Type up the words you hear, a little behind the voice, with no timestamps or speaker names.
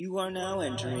You are now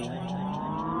entering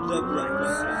the bright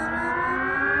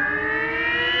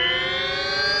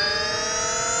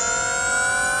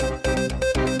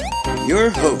side. Your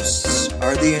hosts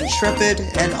are the intrepid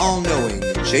and all-knowing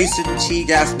Jason T.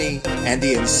 Gaffney and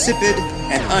the insipid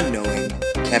and unknowing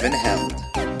Kevin Held.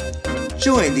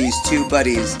 Join these two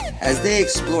buddies as they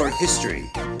explore history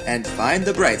and find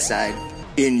the bright side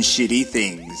in shitty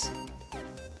things.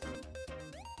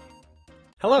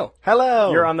 Hello.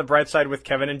 Hello. You're on the bright side with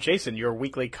Kevin and Jason, your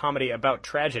weekly comedy about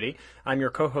tragedy. I'm your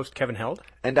co-host, Kevin Held.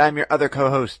 And I'm your other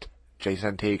co-host,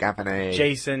 Jason T. Gaffney.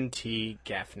 Jason T.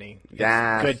 Gaffney.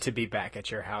 Yes. Good to be back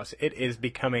at your house. It is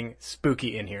becoming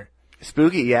spooky in here.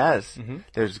 Spooky, yes. Mm-hmm.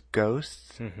 There's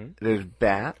ghosts. Mm-hmm. There's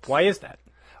bats. Why is that?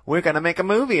 We're going to make a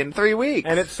movie in 3 weeks.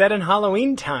 And it's set in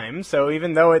Halloween time, so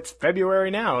even though it's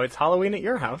February now, it's Halloween at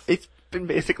your house. It's been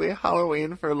basically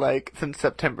Halloween for since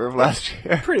September of last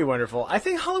year. Pretty wonderful. I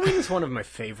think Halloween is one of my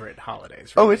favorite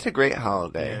holidays. Really. Oh, it's a great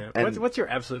holiday. Yeah. What's your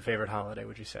absolute favorite holiday,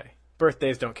 would you say?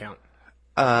 Birthdays don't count.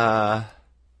 I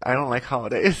don't like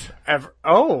holidays. Ever?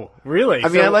 Oh, really? I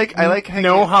mean, I like hanging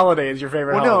no out. holiday is your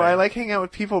favorite holiday. No, I like hanging out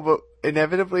with people, but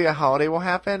inevitably a holiday will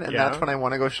happen, and Yeah. that's when I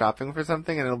want to go shopping for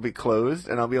something, and it'll be closed,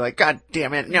 and I'll be like, God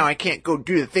damn it, now I can't go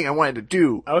do the thing I wanted to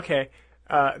do. Okay.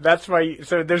 That's why,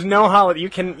 so there's no holiday,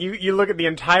 you look at the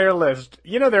entire list,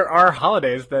 there are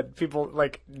holidays that people,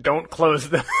 don't close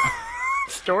the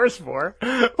stores for.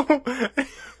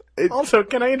 Also,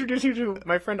 can I introduce you to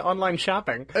my friend Online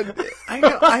Shopping? I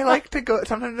know, I like to go,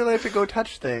 sometimes I like to go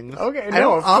touch things. Okay, I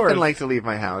don't of course. often like to leave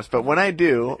my house, but when I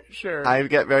do, Sure. I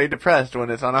get very depressed when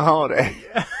it's on a holiday.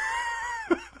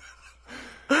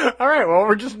 All right, well,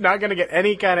 we're just not going to get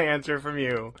any kind of answer from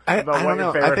you about I what don't your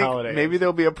know. favorite I think holiday maybe is.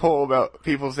 there'll be a poll about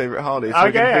people's favorite holidays, so we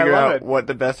Okay, can figure I love out it. what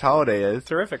the best holiday is.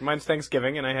 Terrific. Mine's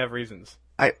Thanksgiving, and I have reasons.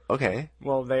 Okay.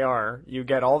 Well, they are. You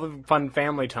get all the fun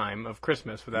family time of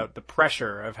Christmas without the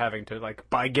pressure of having to,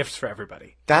 buy gifts for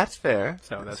everybody. That's fair.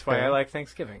 So that's why I like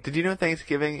Thanksgiving. Did you know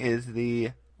Thanksgiving is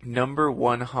the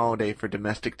 #1 holiday for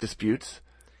domestic disputes?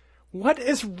 What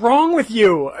is wrong with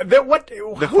you?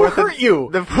 Who hurt you?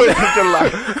 The 4th of July.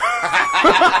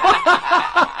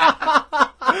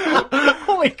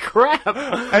 Holy crap!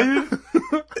 I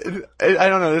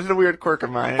don't know. This is a weird quirk of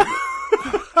mine.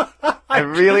 I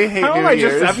really hate New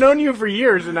Year's. I've known you for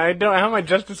years, and how am I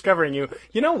just discovering you?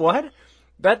 You know what?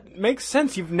 That makes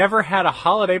sense. You've never had a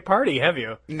holiday party, have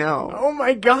you? No. Oh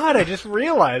my god, I just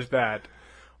realized that.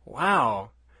 Wow.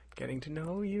 Getting to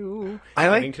know you. I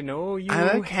like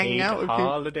hanging out with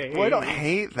holidays. people. Well, I don't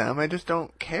hate them. I just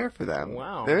don't care for them.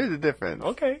 Wow. There is a difference.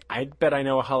 Okay. I bet I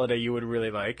know a holiday you would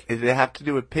really like. If it have to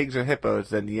do with pigs or hippos,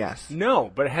 then yes.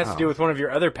 No, but it has to do with one of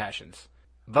your other passions.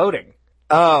 Voting.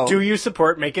 Oh. Do you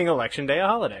support making Election Day a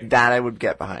holiday? That I would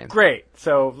get behind. Great.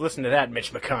 So listen to that,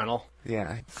 Mitch McConnell.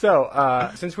 Yeah. So,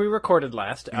 since we recorded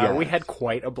last, Yes. we had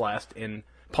quite a blast in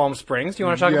Palm Springs. Do you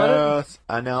want to talk about it? Yes.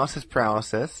 Analysis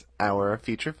Paralysis, our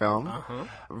feature film,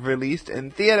 released in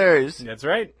theaters. That's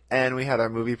right. And we had our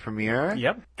movie premiere.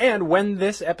 Yep. And when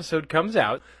this episode comes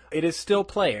out, it is still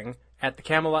playing at the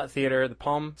Camelot Theater, the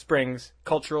Palm Springs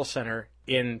Cultural Center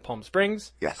in Palm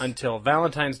Springs. Yes. Until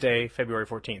Valentine's Day, February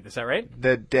 14th. Is that right?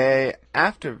 The day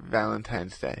after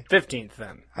Valentine's Day. 15th,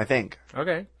 then. I think.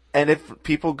 Okay. And if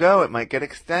people go, it might get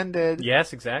extended.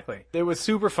 Yes, exactly. It was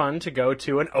super fun to go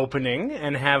to an opening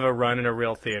and have a run in a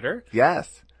real theater.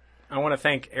 Yes. I want to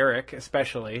thank Eric,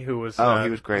 especially, who was, he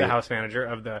was great. The house manager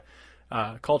of the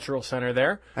cultural center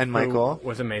there. And Michael. Who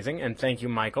was amazing. And thank you,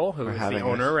 Michael, who is the having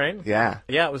owner, us. right? Yeah.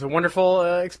 Yeah, it was a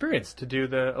wonderful experience to do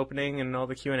the opening and all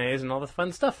the Q&As and all the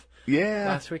fun stuff. Yeah.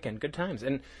 Last weekend. Good times.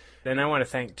 And then I want to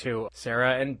thank, too,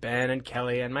 Sarah and Ben and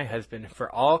Kelly and my husband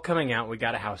for all coming out. We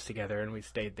got a house together and we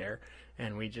stayed there.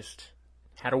 And we just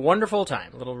had a wonderful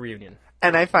time. A little reunion.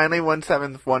 And I finally won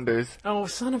Seventh Wonders. Oh,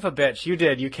 son of a bitch. You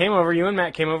did. You and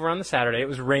Matt came over on the Saturday. It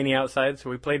was rainy outside,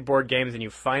 so we played board games, and you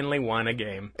finally won a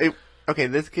game. Okay,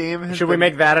 this game has Should we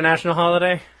make that a national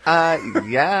holiday?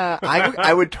 Yeah.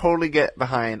 I would totally get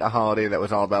behind a holiday that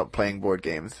was all about playing board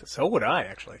games. So would I,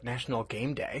 actually. National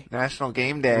Game Day. National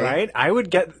Game Day. Right? I would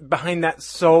get behind that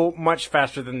so much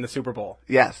faster than the Super Bowl.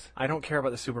 Yes. I don't care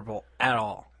about the Super Bowl at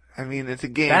all. I mean, it's a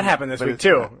game. That happened this week,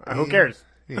 too. Who cares?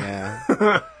 Yeah.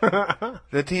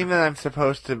 The team that I'm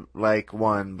supposed to like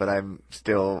won, but I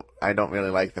don't really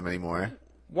like them anymore.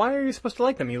 Why are you supposed to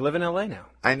like them? You live in LA now.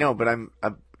 I know, but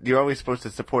you're always supposed to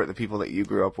support the people that you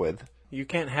grew up with. You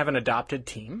can't have an adopted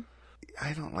team?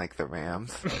 I don't like the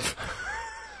Rams.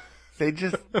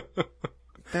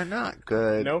 They're not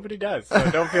good. Nobody does,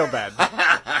 so don't feel bad.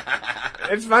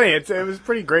 It's funny. It was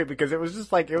pretty great because it was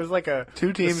just like a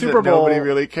Two teams Super that Bowl. nobody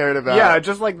really cared about. Yeah,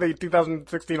 just like the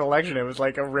 2016 election, it was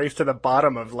like a race to the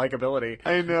bottom of likability.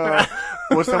 I know.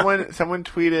 Well, someone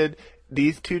tweeted,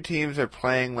 these two teams are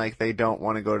playing like they don't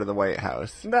want to go to the White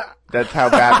House. Nah. That's how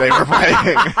bad they were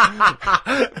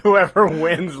playing. Whoever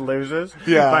wins loses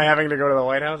Yeah. by having to go to the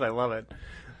White House. I love it.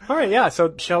 All right, yeah.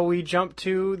 So shall we jump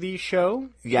to the show?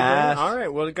 Yes. All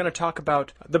right, we're going to talk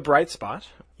about the bright spot.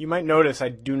 You might notice I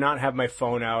do not have my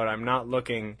phone out. I'm not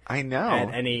looking I know.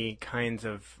 at any kinds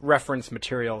of reference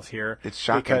materials here. It's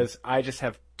shocking. Because I just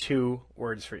have 2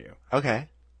 words for you. Okay.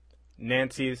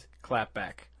 Nancy's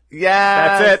clapback.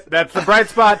 Yeah. That's it. That's the bright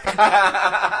spot.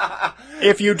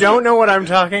 If you don't know what I'm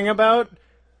talking about,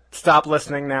 stop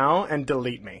listening now and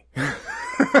delete me.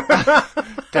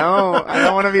 Don't. I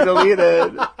don't want to be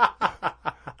deleted.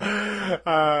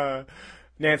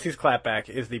 Nancy's clapback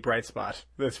is the bright spot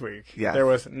this week. Yes. There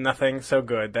was nothing so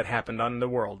good that happened on the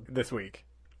world this week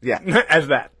Yeah. as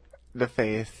that. The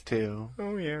face, too.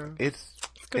 Oh, yeah. It's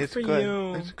Good it's for good.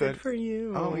 you. It's good. For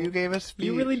you. Oh, you gave us speech.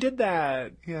 You really did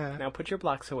that. Yeah. Now put your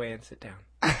blocks away and sit down.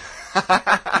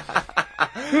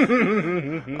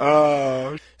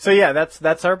 Oh. So yeah,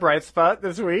 that's our bright spot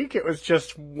this week. It was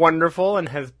just wonderful and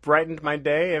has brightened my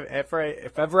day.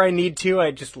 If ever I need to,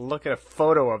 I just look at a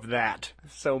photo of that.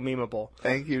 So memeable.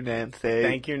 Thank you, Nancy.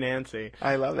 Thank you, Nancy.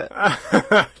 I love it.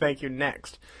 Thank you.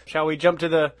 Next, shall we jump to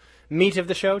the meat of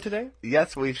the show today?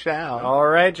 Yes, we shall. All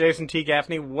right, Jason T.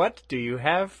 Gaffney, what do you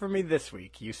have for me this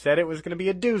week? You said it was going to be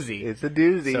a doozy. It's a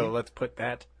doozy. So let's put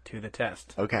that to the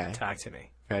test. Okay. Talk to me.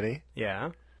 Ready?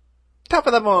 Yeah. Top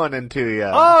of the morning to you.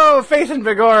 Oh, Faith and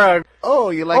Vigora. Oh,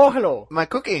 you like Oh, hello. my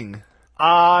cooking?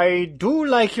 I do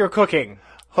like your cooking.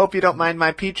 Hope you don't mind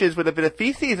my peaches with a bit of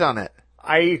feces on it.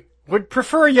 I would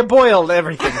prefer you boiled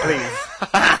everything, please.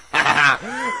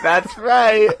 That's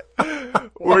right.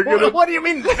 We're gonna. What do you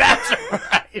mean that's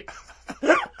right?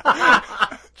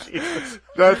 Jesus.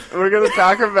 We're gonna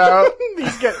talk about.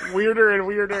 These get weirder and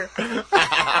weirder.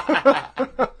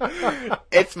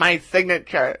 It's my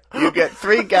signature. You get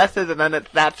 3 guesses and then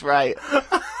that's right.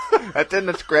 That's in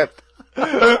the script.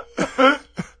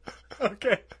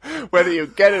 Okay. Whether you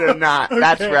get it or not,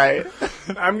 that's right.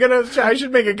 I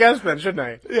should make a guess then, shouldn't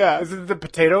I? Yeah. Is it the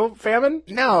potato famine?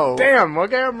 No. Damn,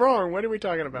 okay, I'm wrong. What are we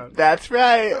talking about? That's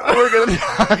right. We're gonna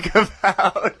talk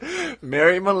about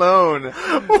Mary Malone.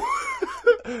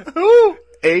 Who?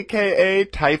 AKA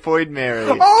Typhoid Mary.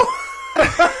 Oh!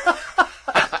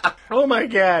 Oh my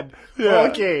god. Yeah.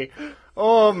 Okay.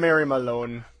 Oh, Mary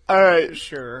Malone. Alright.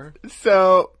 Sure.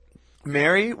 So,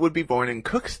 Mary would be born in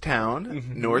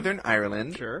Cookstown, Northern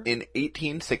Ireland, Sure. in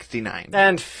 1869.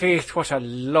 And Faith, what a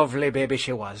lovely baby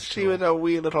she was. She was a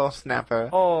wee little snapper.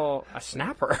 Oh, a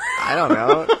snapper. I don't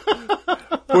know.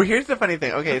 Well, here's the funny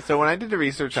thing. Okay, so when I did the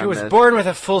research on She was this... born with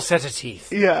a full set of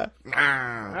teeth. Yeah.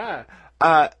 Ah.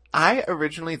 I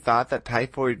originally thought that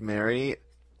Typhoid Mary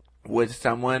was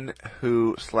someone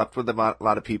who slept with a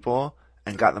lot of people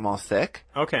and got them all sick.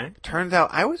 Okay. Turns out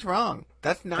I was wrong.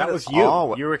 That's not That was at you.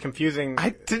 all. You were confusing. I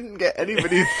didn't get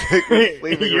anybody sick with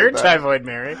sleeping You're with them. Typhoid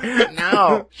Mary.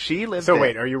 No. She lived So there.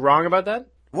 wait, are you wrong about that?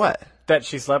 What? That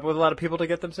she slept with a lot of people to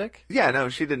get them sick? Yeah, no,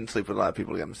 she didn't sleep with a lot of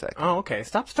people to get them sick. Oh, okay.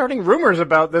 Stop starting rumors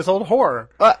about this old whore.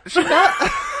 She's not...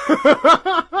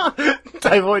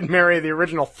 Typhoid Mary, the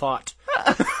original Thot.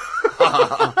 Is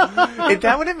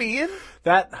that what it means?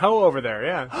 That hoe over there,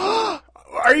 yeah.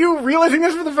 Are you realizing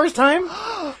this for the first time?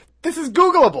 This is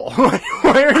Googleable.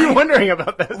 Why are you wondering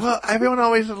about this? Well, everyone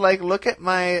always like, look at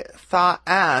my thought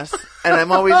ass, and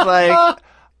I'm always like...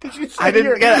 Did you say I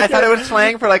didn't get it. I thought it was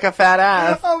slang for like a fat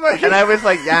ass. Oh my God. And I was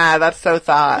like, yeah, that's so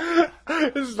thought.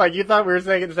 This is like, you thought we were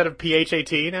saying it instead of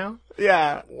PHAT now?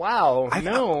 Yeah. Wow,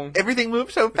 no. Everything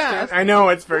moves so fast. I know,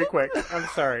 it's very quick. I'm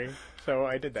sorry. So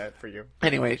I did that for you.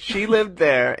 Anyway, she lived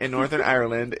there in Northern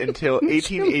Ireland until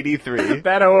 1883.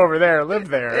 That hoe over there lived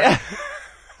there. Yeah.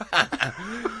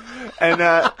 And,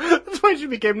 That's why she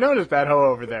became known as that hoe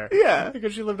over there. Yeah.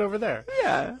 Because she lived over there.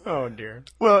 yeah. Oh, dear.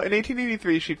 Well, in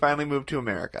 1883, she finally moved to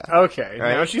America. Okay,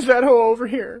 Right. now she's that hoe over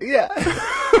here. Yeah.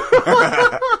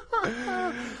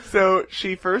 So,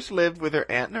 she first lived with her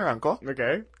aunt and her uncle.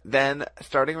 Okay. Then,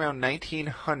 starting around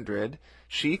 1900,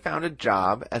 she found a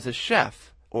job as a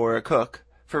chef or a cook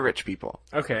for rich people.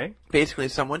 Okay. Basically,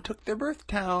 someone took their birth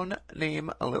town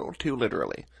name a little too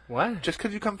literally. What? Just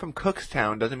because you come from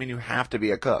Cookstown doesn't mean you have to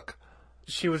be a cook.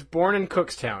 She was born in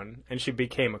Cookstown, and she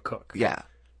became a cook. Yeah.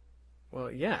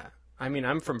 Well, yeah. I mean,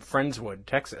 I'm from Friendswood,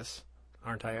 Texas.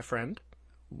 Aren't I a friend?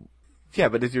 Yeah,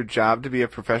 but is your job to be a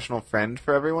professional friend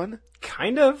for everyone?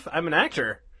 Kind of. I'm an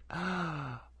actor.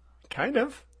 Kind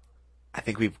of. I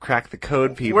think we've cracked the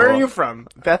code, people. Where are you from?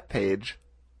 Bethpage.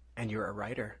 And you're a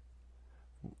writer.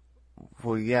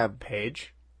 Well, yeah.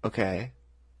 Page. Okay.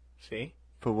 See?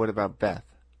 But what about Beth?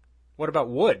 What about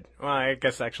wood? Well, I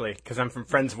guess actually, because I'm from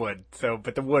Friendswood,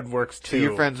 but the wood works too. So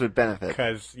your friends would benefit.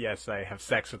 Because, yes, I have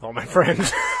sex with all my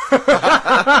friends.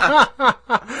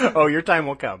 Oh, your time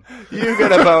will come. You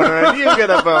get a boner, and you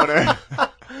get a boner.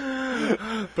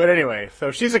 But anyway, so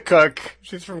she's a cook.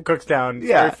 She's from Cookstown.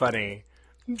 Yeah. Very funny.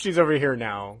 She's over here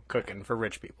now cooking for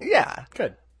rich people. Yeah.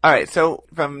 Good. All right, so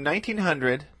from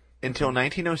 1900 until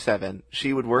 1907,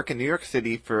 she would work in New York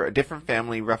City for a different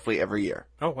family roughly every year.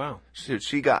 Oh, wow. So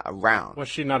she got around. Was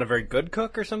she not a very good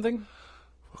cook or something?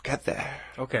 We'll get there.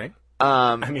 Okay.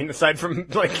 I mean, aside from,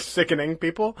 like, sickening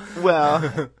people?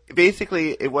 Well,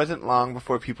 basically, it wasn't long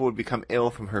before people would become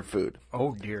ill from her food.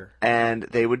 Oh, dear. And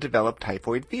they would develop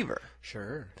typhoid fever.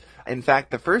 Sure. In fact,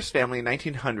 the first family in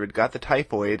 1900 got the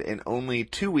typhoid in only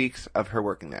 2 weeks of her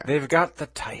working there. They've got the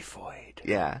typhoid.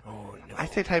 Yeah. Oh, no. I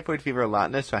say typhoid fever a lot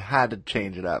in this, so I had to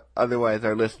change it up. Otherwise,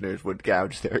 our listeners would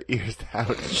gouge their ears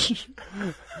out.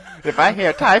 If I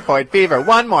hear typhoid fever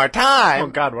one more Oh, time...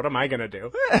 God, what am I going to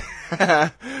do?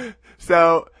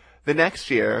 So, the next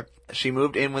year, she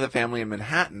moved in with a family in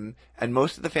Manhattan, and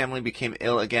most of the family became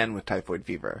ill again with typhoid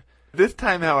fever. This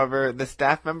time, however, the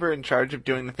staff member in charge of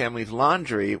doing the family's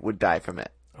laundry would die from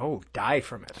it. Oh, die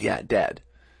from it. Yeah, dead.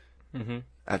 Mm-hmm.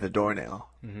 As a doornail.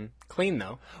 Mm-hmm. Clean,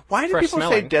 though. Why do Fresh people say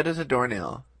smelling. dead as a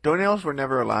doornail? Doornails were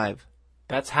never alive.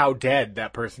 That's how dead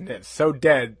that person is. So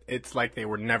dead, it's like they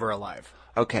were never alive.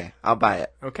 Okay, I'll buy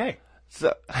it. Okay.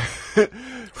 So,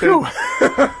 Phew.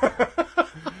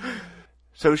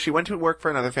 so she went to work for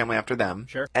another family after them.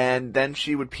 Sure. And then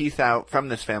she would peace out from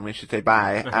this family. She'd say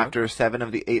bye after 7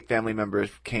 of the 8 family members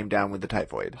came down with the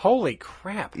typhoid. Holy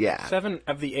crap. Yeah. 7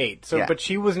 of the 8. So, Yeah. But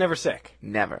she was never sick.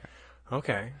 Never.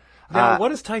 Okay. Now,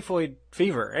 what is typhoid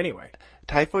fever anyway?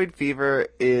 Typhoid fever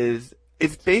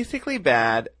it's basically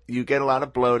bad. You get a lot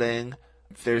of bloating.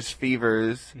 There's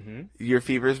fevers. Mm-hmm. Your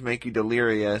fevers make you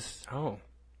delirious. Oh.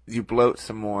 You bloat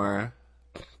some more.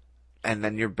 And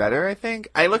then you're better, I think.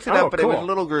 I looked it Oh, up, but it was cool. a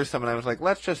little gruesome, and I was like,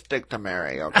 let's just stick to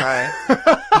Mary, okay?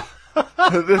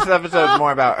 This episode's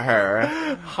more about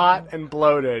her. Hot and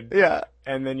bloated. Yeah.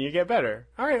 And then you get better.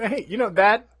 All right. Hey,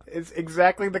 that is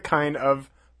exactly the kind of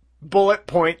bullet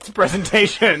points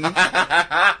presentation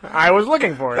I was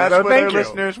looking for. That's so what thank our you.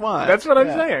 listeners want. That's what I'm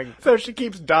Yeah. saying. So she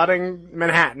keeps dotting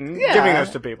Manhattan, Yeah. giving this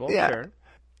to people. Yeah. Sure.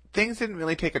 Things didn't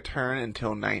really take a turn until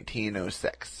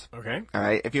 1906. Okay. All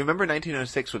right. If you remember,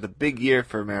 1906 was a big year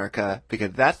for America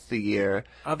because that's the year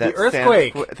Of that the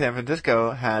earthquake. San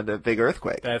Francisco had a big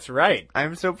earthquake. That's right.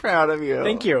 I'm so proud of you.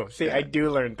 Thank you. See, Yeah. I do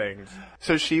learn things.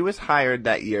 So she was hired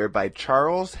that year by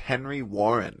Charles Henry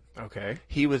Warren. Okay.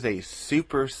 He was a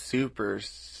super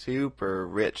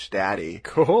rich daddy.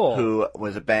 Cool. Who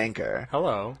was a banker.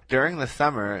 Hello. During the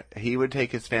summer, he would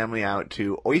take his family out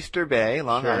to Oyster Bay,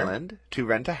 Long Sure. Island, to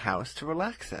rent a house to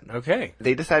relax in. Okay.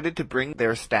 They decided to bring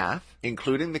their staff,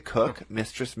 including the cook,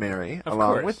 Mistress Mary, Of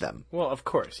along course. with them. Well, of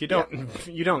course. You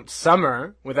don't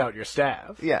summer without your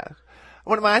staff. Yeah.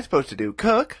 What am I supposed to do?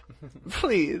 Cook?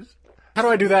 Please. How do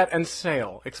I do that and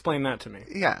sail? Explain that to me.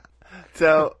 Yeah.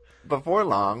 So, before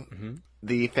long,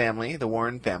 the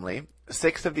Warren family,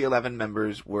 6 of the 11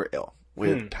 members were ill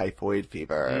with typhoid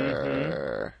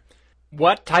fever.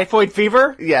 What? Typhoid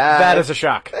fever? Yeah. That is a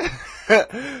shock.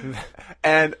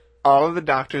 And all of the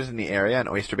doctors in the area, in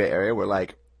Oyster Bay area, were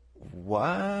like,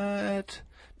 what?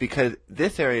 Because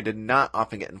this area did not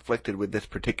often get inflicted with this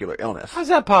particular illness. How's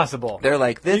that possible? They're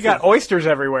like, this You got is- oysters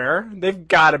everywhere. They've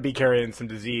got to be carrying some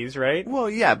disease, right? Well,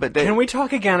 yeah, but Can we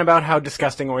talk again about how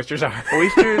disgusting oysters are?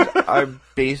 oysters are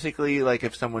basically like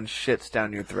if someone shits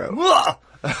down your throat.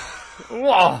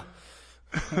 Whoa.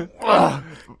 Ugh.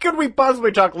 Could we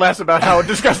possibly talk less about how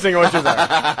disgusting oysters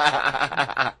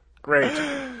are? Great.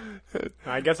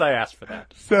 I guess I asked for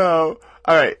that. So,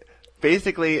 alright.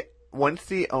 Basically, once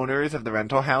the owners of the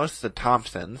rental house, the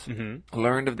Thompsons,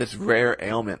 learned of this rare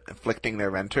ailment afflicting their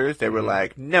renters, they were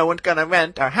like, no one's gonna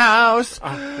rent our house!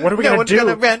 What are we no gonna one's do?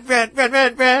 gonna rent!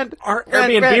 Our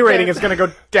Rent, Airbnb rent, rating rent. is going to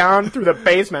go down through the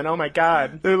basement. Oh my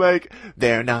god. They're like,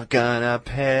 they're not gonna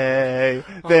pay.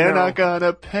 They're no. not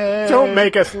gonna pay. Don't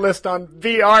make us list on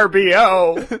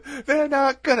VRBO. They're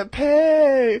not gonna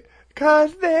pay.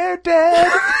 'Cause they're dead.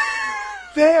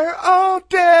 They're all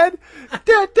dead.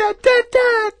 Dead.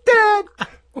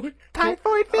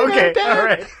 Typhoid fever, Okay,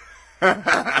 dead.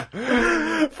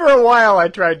 alright. For a while I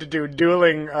tried to do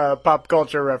dueling pop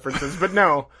culture references, but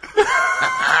no.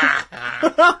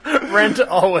 Rent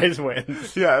always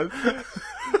wins. Yes.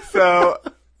 So,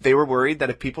 They were worried that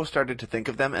if people started to think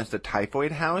of them as the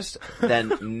typhoid house,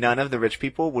 then none of the rich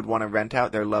people would want to rent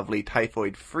out their lovely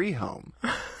typhoid-free home.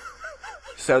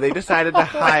 So they decided to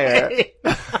hire...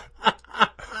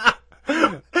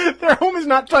 Their home is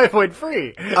not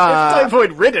typhoid-free. It's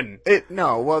typhoid-ridden.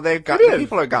 The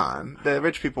people are gone. The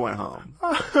rich people went home.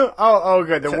 Oh,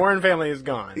 good. The Warren family is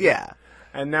gone. Yeah.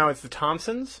 And now it's the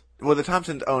Thompsons? Well, the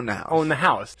Thompsons own the house. Own the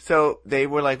house. So they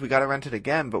were like, we gotta rent it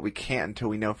again, but we can't until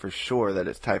we know for sure that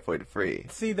it's typhoid-free.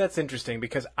 See, that's interesting,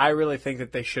 because I really think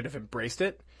that they should have embraced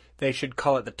it. They should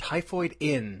call it the Typhoid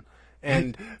Inn.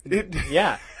 And,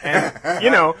 yeah. And,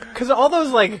 because all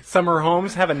those, summer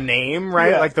homes have a name,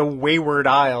 right? Yeah. Like the Wayward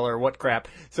Isle or what crap.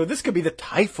 So this could be the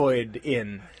Typhoid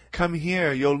Inn. Come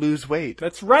here, you'll lose weight.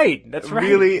 That's right.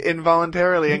 Really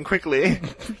involuntarily and quickly.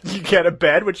 You get a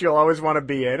bed, which you'll always want to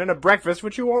be in, and a breakfast,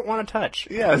 which you won't want to touch.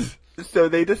 Yes. So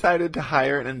they decided to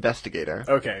hire an investigator.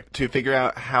 Okay. To figure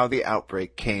out how the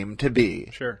outbreak came to be.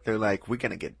 Sure. They're like, we're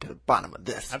gonna get to the bottom of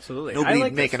this. Absolutely.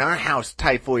 Nobody's making our house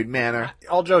typhoid manor.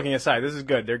 All joking aside, this is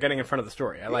good. They're getting in front of the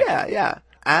story. I like it. Yeah.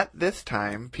 At this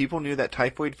time, people knew that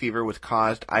typhoid fever was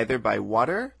caused either by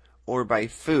water or by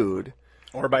food.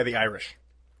 Or by the Irish.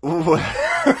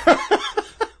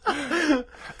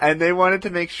 And they wanted to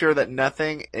make sure that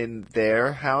nothing in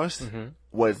their house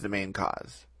was the main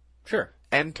cause. Sure.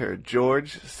 Enter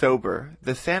George Sober,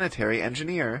 the sanitary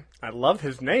engineer. I love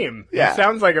his name. Yeah. He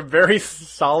sounds like a very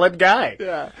solid guy.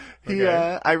 Yeah. He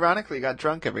ironically got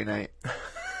drunk every night.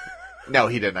 No,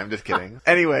 he didn't. I'm just kidding.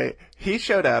 Anyway, he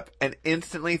showed up and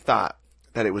instantly thought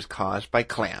that it was caused by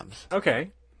clams.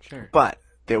 Okay. Sure. But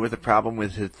there was a problem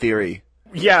with his theory.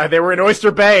 Yeah, they were in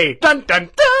Oyster Bay. Dun, dun,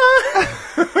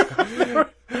 dun!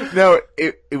 No,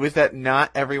 it was that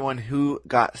not everyone who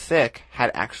got sick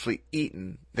had actually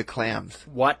eaten the clams.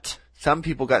 What? Some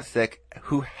people got sick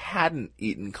who hadn't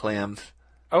eaten clams.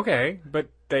 Okay, but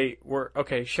they were,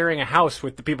 sharing a house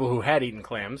with the people who had eaten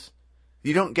clams.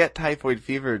 You don't get typhoid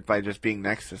fever by just being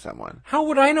next to someone. How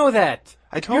would I know that?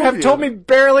 I told you. You have told me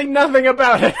barely nothing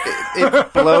about it.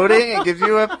 It's bloating, it gives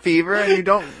you a fever, and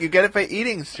you get it by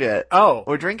eating shit. Oh.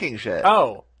 Or drinking shit.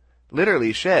 Oh.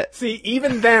 Literally shit. See,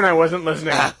 even then I wasn't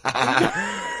listening.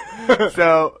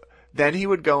 So, then he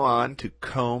would go on to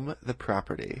comb the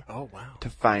property. Oh, wow. To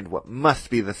find what must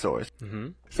be the source. Mm-hmm.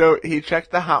 So, he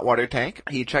checked the hot water tank.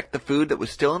 He checked the food that was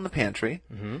still in the pantry.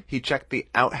 Mm-hmm. He checked the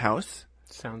outhouse.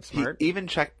 Sounds smart. He even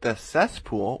checked the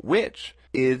cesspool, which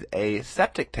is a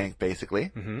septic tank, basically.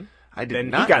 Mm-hmm. I did then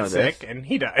not he know got this. sick, and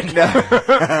he died.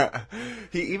 No.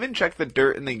 He even checked the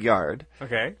dirt in the yard.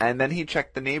 Okay. And then he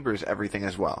checked the neighbors' everything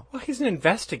as well. Well, he's an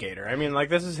investigator. I mean,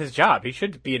 this is his job. He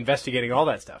should be investigating all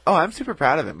that stuff. Oh, I'm super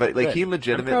proud of him. But, Good. he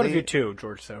legitimately... I'm proud of you, too,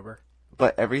 George Sober.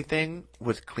 But everything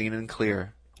was clean and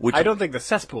clear. Which, I don't think the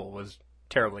cesspool was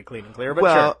terribly clean and clear, but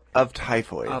well, sure. of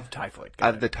typhoid. Of typhoid.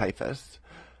 Of the typhus.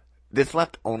 This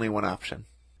left only one option.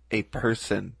 A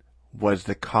person was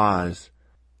the cause.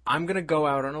 I'm going to go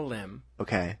out on a limb.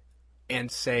 Okay. And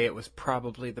say it was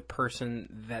probably the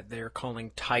person that they're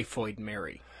calling Typhoid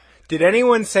Mary. Did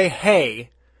anyone say,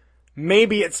 hey,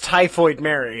 maybe it's Typhoid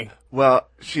Mary? Well,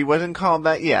 she wasn't called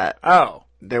that yet. Oh.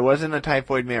 There wasn't a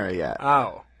Typhoid Mary yet.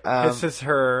 Oh. This is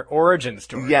her origin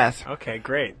story. Yes. Okay,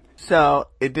 great. So,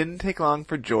 it didn't take long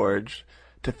for George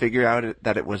to figure out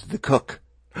that it was the cook,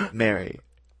 Mary.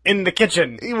 In the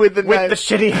kitchen. With the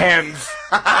shitty hands.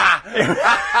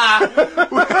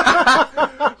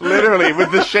 Literally,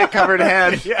 with the shit-covered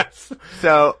hands. Yes.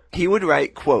 So, he would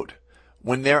write, quote,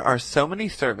 "When there are so many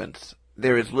servants,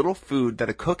 there is little food that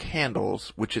a cook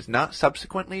handles which is not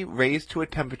subsequently raised to a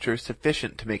temperature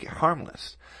sufficient to make it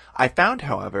harmless. I found,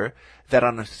 however, that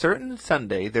on a certain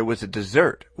Sunday there was a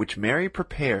dessert which Mary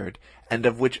prepared, and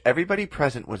of which everybody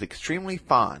present was extremely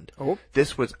fond. Oh.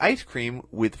 This was ice cream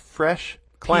with fresh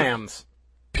clams.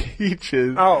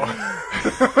 Peaches. Oh.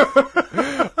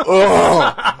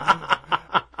 Oh.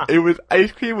 It was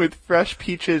ice cream with fresh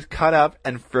peaches cut up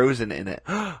and frozen in it.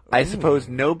 I suppose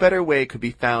no better way could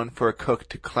be found for a cook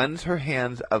to cleanse her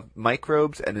hands of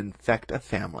microbes and infect a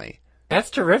family." That's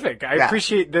terrific. I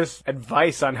appreciate this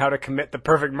advice on how to commit the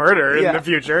perfect murder in the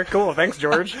future. Cool. Thanks,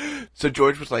 George. So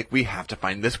George was like, we have to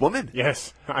find this woman.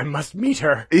 Yes. I must meet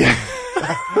her. Yeah.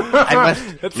 I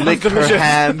must lick her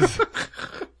hands.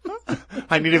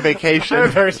 I need a vacation. I'm a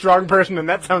very strong person, and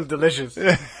that sounds delicious.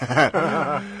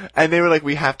 And they were like,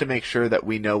 we have to make sure that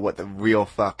we know what the real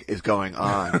fuck is going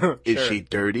on. Sure. Is she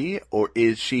dirty, or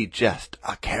is she just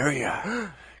a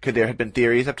carrier? Because there had been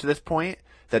theories up to this point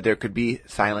that there could be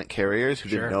silent carriers who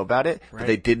didn't know about it, but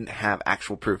they didn't have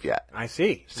actual proof yet. I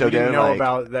see. So you didn't know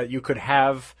about that you could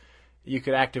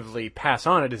actively pass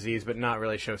on a disease, but not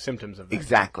really show symptoms of that.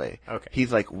 Exactly. Okay.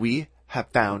 He's like, we have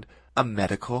found a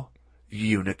medical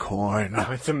unicorn.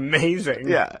 Oh, it's amazing.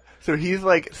 Yeah. So he's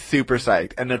like super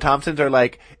psyched. And the Thompsons are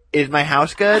like, is my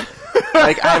house good?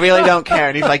 Like, I really don't care.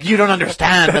 And he's like, you don't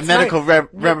understand the medical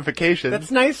ramifications.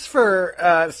 That's nice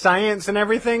for science and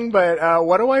everything, but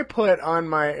what do I put on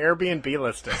my Airbnb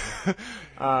listing?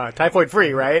 Typhoid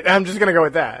free, right? I'm just gonna go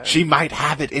with that. She might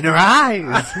have it in her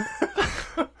eyes.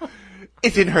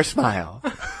 It's in her smile.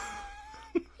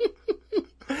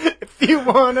 If you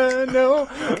wanna know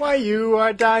why you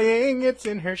are dying, it's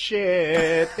in her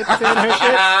shit. It's in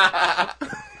her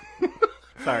shit.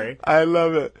 Sorry. I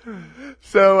love it.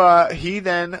 So he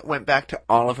then went back to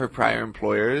all of her prior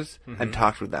employers and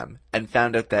talked with them and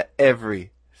found out that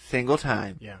every single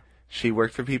time she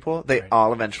worked for people, they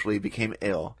all eventually became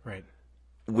ill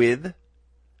with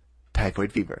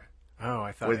typhoid fever. Oh,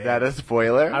 I thought Was that a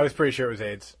spoiler? I was pretty sure it was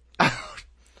AIDS.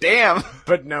 Damn.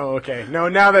 But no, okay. No,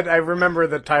 now that I remember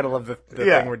the title of the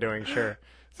thing we're doing, sure.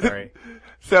 Sorry.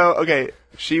 So, okay,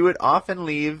 she would often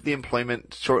leave the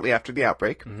employment shortly after the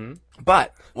outbreak,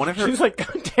 but one of her... She's like,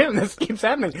 God damn, this keeps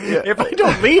happening. Yeah. If I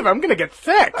don't leave, I'm going to get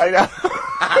sick. I know.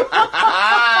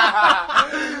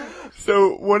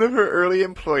 So, one of her early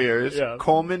employers,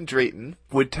 Coleman Drayton,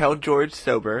 would tell George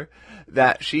Sober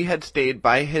that she had stayed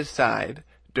by his side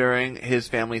during his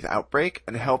family's outbreak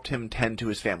and helped him tend to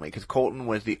his family, because Coleman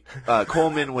was the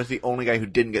only guy who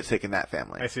didn't get sick in that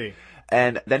family. I see.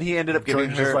 And then he ended up giving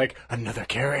George her... is like, another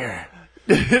carrier.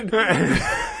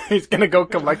 He's going to go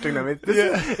collecting them. Is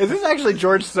this actually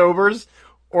George Sober's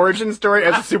origin story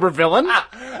as a super villain?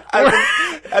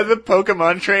 As a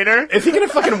Pokemon trainer? Is he going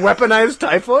to fucking weaponize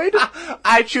Typhoid?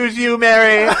 I choose you,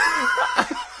 Mary.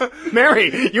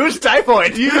 Mary, use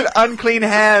Typhoid. Use unclean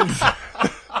hands.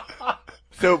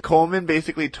 So Coleman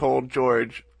basically told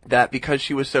George that because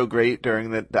she was so great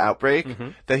during the outbreak,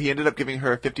 that he ended up giving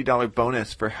her a $50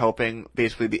 bonus for helping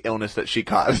basically the illness that she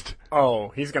caused. Oh,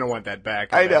 he's going to want that back.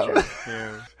 I know.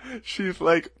 Yeah. She's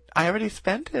like, I already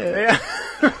spent it.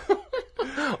 Yeah.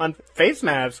 On face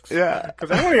masks. Yeah.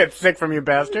 Because I don't want to get sick from you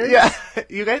bastards. Yeah.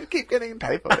 You guys keep getting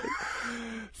typhoid.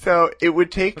 So it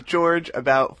would take George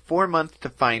about 4 months to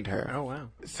find her. Oh, wow.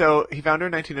 So he found her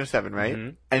in 1907,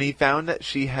 right? And he found that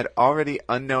she had already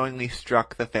unknowingly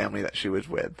struck the family that she was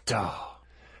with. Duh.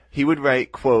 He would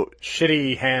write, quote,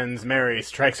 Shitty hands Mary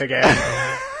strikes again.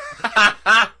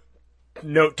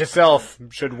 Note to self,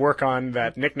 should work on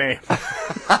that nickname.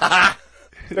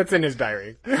 That's in his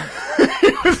diary.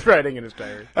 He was writing in his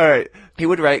diary. All right. He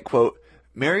would write, quote,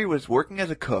 Mary was working as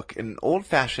a cook in an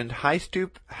old-fashioned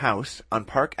high-stoop house on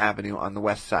Park Avenue on the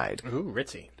west side. Ooh,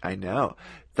 ritzy. I know.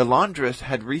 The laundress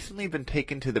had recently been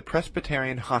taken to the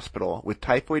Presbyterian Hospital with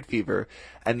typhoid fever,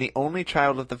 and the only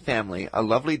child of the family, a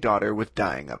lovely daughter, was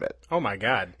dying of it. Oh, my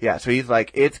God. Yeah, so he's like,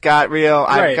 it's got real.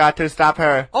 I've got to stop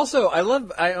her. Also,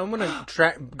 I'm going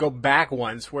to go back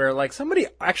once where, like, somebody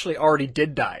actually already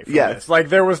did die from this. Like,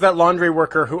 there was that laundry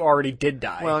worker who already did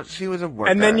die. Well, she was a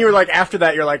worker. And then you're like, after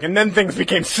that, you're like, and then things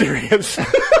became serious.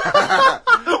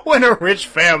 When a rich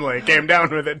family came down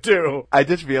with it, too. I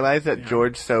just realized that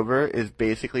George Sober is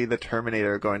basically the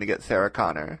Terminator going to get Sarah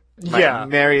Connor.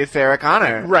 Mary Sarah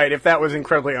Connor. Right, if that was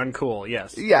incredibly uncool,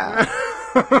 yes. Yeah.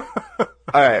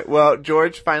 All right, well,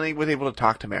 George finally was able to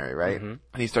talk to Mary, right? And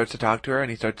he starts to talk to her, and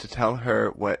he starts to tell her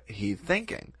what he's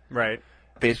thinking. Right.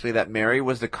 Basically that Mary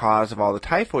was the cause of all the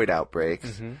typhoid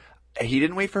outbreaks. He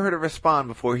didn't wait for her to respond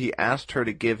before he asked her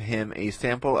to give him a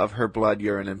sample of her blood,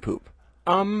 urine, and poop.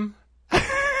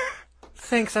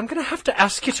 Thanks, I'm gonna have to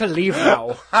ask you to leave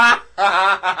now.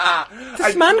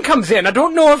 This man comes in, I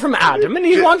don't know from Adam, and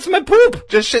he wants my poop.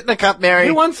 Just shit in the cup, Mary.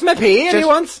 He wants my pee, and he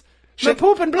wants my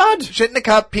poop and blood. Shit in the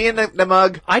cup, pee in the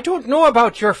mug. I don't know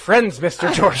about your friends,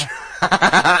 Mr. George.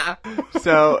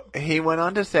 So he went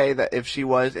on to say that if she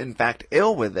was in fact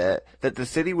ill with it, that the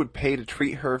city would pay to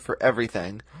treat her for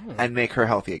everything and make her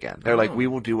healthy again. They're like, we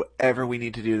will do whatever we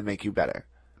need to do to make you better.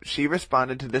 She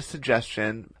responded to this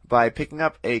suggestion by picking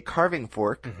up a carving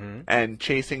fork and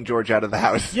chasing George out of the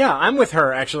house. Yeah, I'm with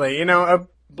her, actually. You know, a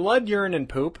blood, urine, and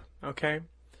poop, okay,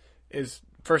 is,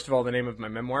 first of all, the name of my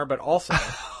memoir, but also,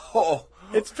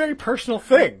 it's a very personal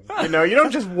thing. You know, you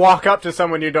don't just walk up to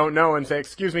someone you don't know and say,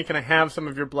 excuse me, can I have some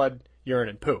of your blood, urine,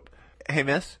 and poop? Hey,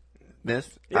 miss? Yes.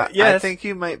 I think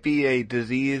you might be a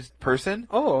diseased person.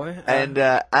 And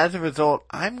as a result,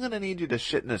 I'm going to need you to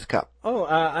shit in this cup.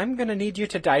 I'm going to need you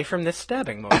to die from this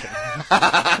stabbing motion.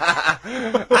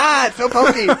 It's so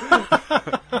pokey.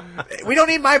 We don't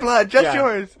need my blood, just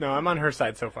yours. No, I'm on her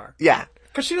side so far. Yeah.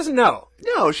 Because she doesn't know.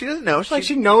 No, she doesn't know.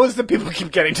 She knows that people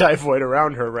keep getting typhoid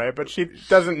around her, right? But she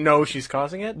doesn't know she's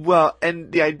causing it. Well,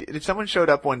 and the idea, if someone showed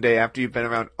up one day after you've been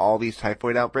around all these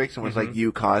typhoid outbreaks and was like,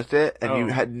 you caused it, and you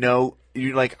had no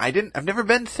you're like, I've never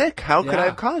been sick. How could I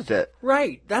have caused it?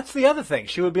 Right. That's the other thing.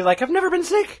 She would be like, I've never been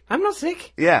sick. I'm not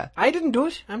sick. Yeah. I didn't do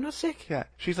it. I'm not sick. Yeah.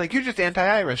 She's like, you're just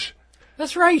anti-Irish.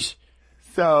 That's right.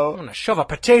 So. I'm going to shove a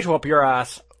potato up your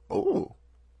ass. Oh.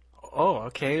 Oh,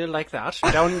 okay, like that.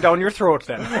 Down your throat,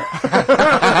 then.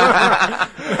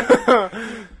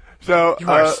 So you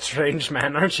are a strange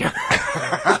man, aren't you?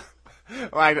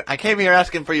 Well, I came here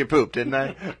asking for your poop, didn't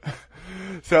I?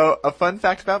 So a fun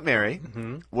fact about Mary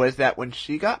was that when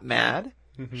she got mad,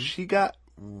 she got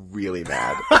really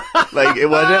mad. Like, it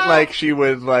wasn't like she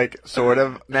was like sort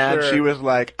of mad. Sure. She was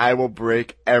like, I will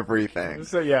break everything.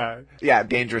 So yeah,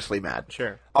 dangerously mad.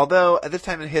 Sure. Although at this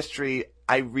time in history,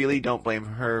 I really don't blame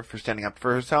her for standing up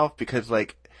for herself, because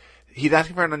like, he's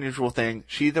asking for an unusual thing.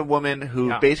 She's a woman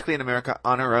who basically in America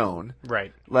on her own.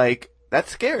 Right. Like, that's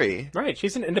scary. Right.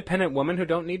 She's an independent woman who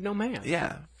don't need no man.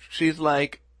 Yeah. She's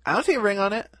like, I don't see a ring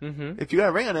on it. Mm-hmm. If you got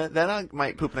a ring on it, then I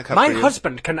might poop in a cup My for you.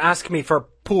 husband can ask me for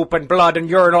poop and blood and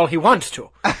urine all he wants to.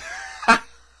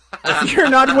 If you're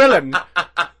not willing.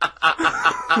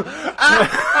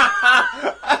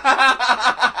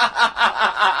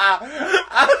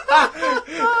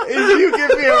 If you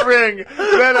give me a ring,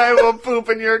 then I will poop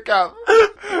in your cup.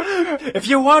 If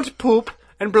you want poop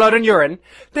and blood and urine,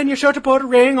 then you're sure to put a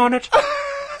ring on it.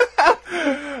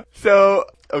 So,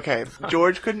 okay,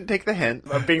 George couldn't take the hint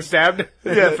Of being stabbed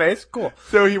in the face? Cool.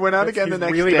 So he went out again the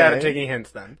next day. He's really bad at taking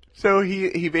hints then. So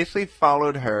he basically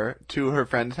followed her to her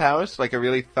friend's house, like a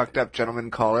really fucked up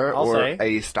gentleman caller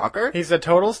a stalker. He's a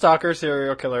total stalker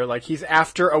serial killer. Like, he's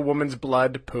after a woman's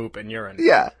blood, poop, and urine.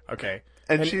 Yeah. Okay.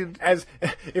 And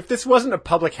if this wasn't a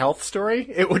public health story,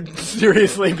 it would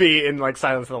seriously be in, like,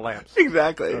 Silence of the Lambs.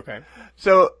 Exactly. Okay.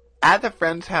 So at the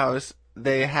friend's house,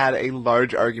 they had a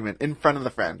large argument in front of the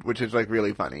friend, which is like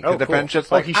really funny. Oh, the cool. friend's just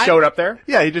like, he showed up there?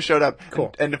 Yeah, he just showed up.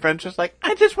 Cool. And the friend's just like,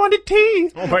 I just wanted tea.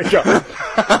 Oh my god.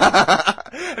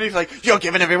 And he's like, you're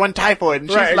giving everyone typhoid. And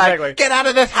she's Right, like, exactly. get out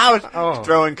of this house. Oh.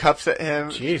 Throwing cups at him.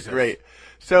 Jesus. Great.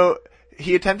 So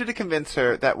he attempted to convince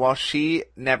her that while she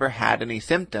never had any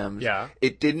symptoms,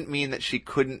 it didn't mean that she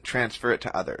couldn't transfer it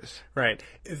to others. Right.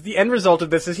 The end result of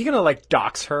this, is he gonna, like,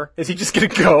 dox her? Is he just gonna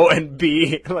go and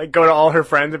go to all her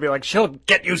friends and be like, she'll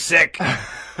get you sick?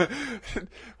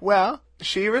 Well,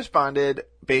 she responded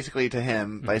basically to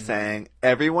him by saying,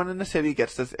 everyone in the city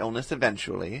gets this illness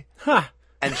eventually. Huh.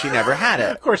 And she never had it.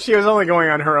 Of course, she was only going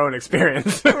on her own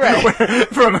experience. Right.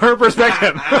 From her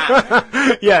perspective.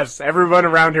 Yes, everyone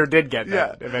around her did get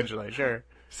that eventually, sure.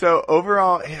 So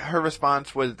overall, her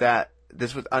response was that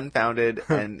this was unfounded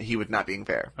and he was not being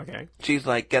fair. Okay. She's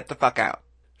like, get the fuck out.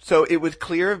 So it was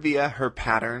clear via her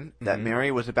pattern that Mary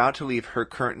was about to leave her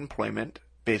current employment.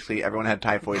 Basically, everyone had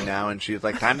typhoid now, and she was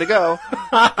like, time to go.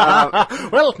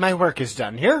 Well, my work is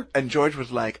done here. And George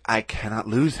was like, I cannot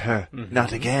lose her.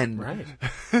 Not again. Right.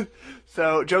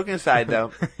 So, joking aside,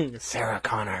 though. Sarah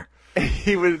Connor.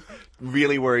 He was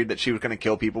really worried that she was going to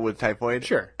kill people with typhoid.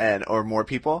 Sure. Or more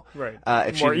people. Right.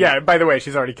 By the way,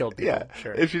 she's already killed people. Yeah.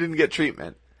 Sure. If she didn't get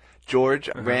treatment.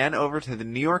 George ran over to the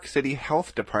New York City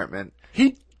Health Department.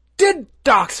 He did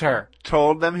dox her.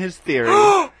 Told them his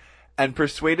theory. And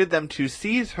persuaded them to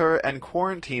seize her and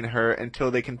quarantine her until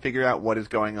they can figure out what is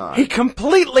going on. He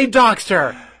completely doxed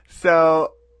her.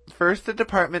 So, first the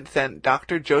department sent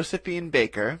Dr. Josephine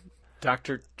Baker.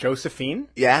 Dr. Josephine?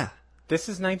 Yeah. This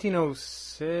is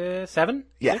 1907?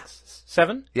 Yeah. 6?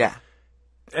 7? Yeah.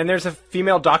 And there's a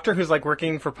female doctor who's, like,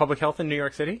 working for public health in New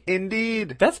York City?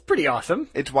 Indeed. That's pretty awesome.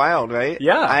 It's wild, right?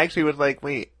 Yeah. I actually was like,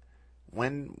 wait,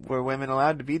 when were women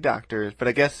allowed to be doctors? But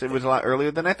I guess it was a lot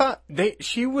earlier than I thought.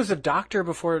 She was a doctor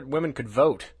before women could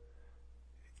vote.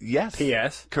 Yes.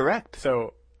 P.S. Correct.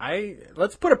 So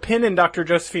let's put a pin in Dr.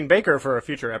 Josephine Baker for a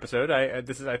future episode. I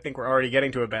think we're already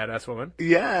getting to a badass woman.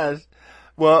 Yes.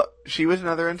 Well, she was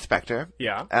another inspector.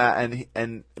 Yeah.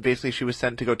 And basically she was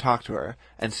sent to go talk to her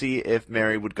and see if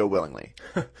Mary would go willingly.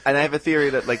 And I have a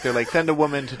theory that, like, they're like, send a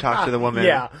woman to talk to the woman.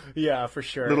 Yeah, for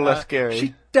sure. A little less scary.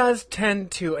 She does tend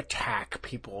to attack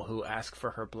people who ask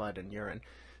for her blood and urine.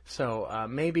 So,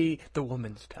 maybe the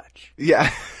woman's touch. Yeah.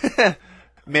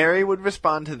 Mary would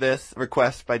respond to this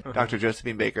request by Dr.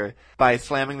 Josephine Baker by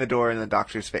slamming the door in the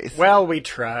doctor's face. Well, we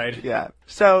tried. Yeah.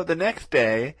 So the next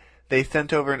day, they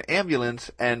sent over an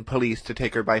ambulance and police to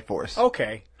take her by force.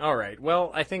 Okay. All right.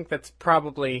 Well, I think that's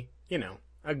probably,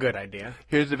 a good idea.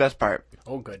 Here's the best part.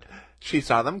 Oh, good. She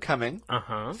saw them coming.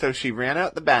 Uh-huh. So she ran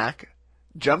out the back,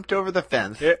 jumped over the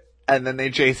fence, and then they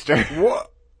chased her.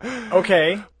 What?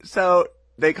 Okay. So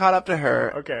they caught up to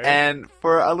her. Okay. And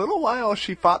for a little while,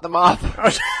 she fought them off.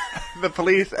 The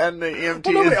police and the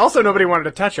EMTs. Well, nobody wanted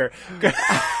to touch her.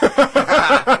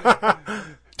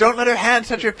 Don't let her hand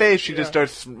touch your face. She just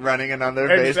starts running in on their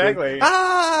face. Exactly.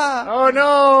 Ah! Oh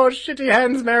no, shitty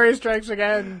hands, Mary strikes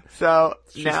again. So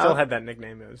She now, still had that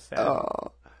nickname. It was sad.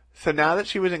 oh. So now that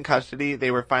she was in custody,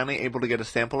 they were finally able to get a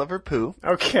sample of her poo,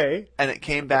 Okay. and it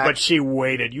came back. But she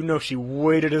waited. You know she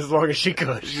waited as long as she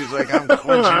could. She's like, I'm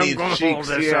clenching I'm these gonna cheeks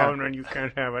hold this here. on and you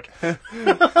can't have it.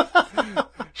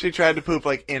 She tried to poop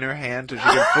like in her hand so she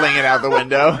could fling it out the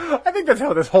window. I think that's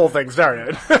how this whole thing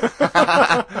started.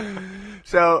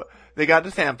 So they got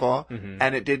the sample,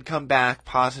 and it did come back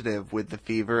positive with the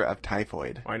fever of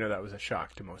typhoid. I know that was a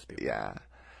shock to most people. Yeah.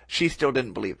 She still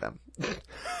didn't believe them.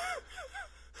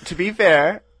 To be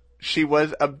fair, she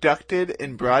was abducted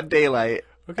in broad daylight,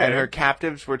 Okay. and her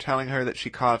captives were telling her that she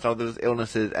caused all those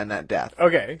illnesses and that death.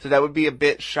 Okay. So that would be a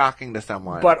bit shocking to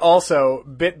someone. But also,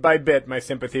 bit by bit, my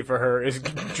sympathy for her is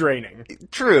draining.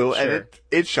 True, Sure. and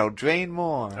it shall drain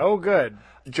more. Oh, good.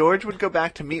 George would go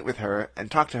back to meet with her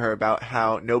and talk to her about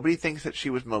how nobody thinks that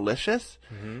she was malicious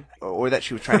or that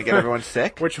she was trying to get everyone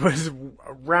sick. Which was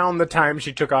around the time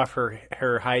she took off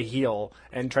her high heel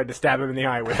and tried to stab him in the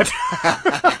eye with it.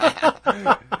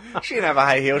 She didn't have a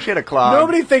high heel. She had a claw.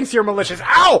 Nobody thinks you're malicious.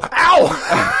 Ow!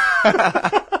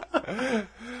 Ow!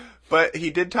 But he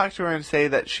did talk to her and say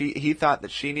that he thought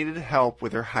that she needed help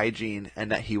with her hygiene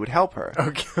and that he would help her.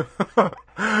 Okay.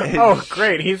 Oh,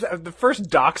 great. He's the first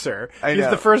doxer. I He's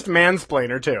know. the first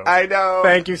mansplainer, too. I know.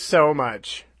 Thank you so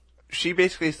much. She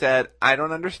basically said, I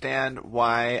don't understand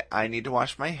why I need to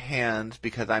wash my hands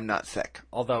because I'm not sick.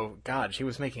 Although, God, she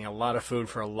was making a lot of food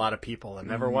for a lot of people and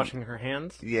never washing her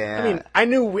hands. Yeah. I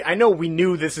mean, I know we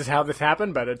knew this is how this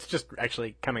happened, but it's just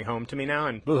actually coming home to me now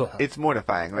and... It's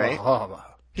mortifying, right? Oh.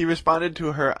 He responded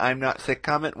to her I'm not sick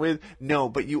comment with, no,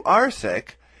 but you are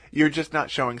sick. You're just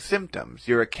not showing symptoms.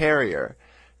 You're a carrier.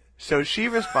 So she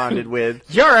responded with,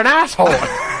 You're an asshole!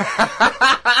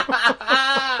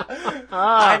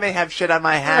 I may have shit on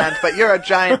my hands, but you're a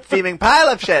giant steaming pile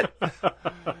of shit.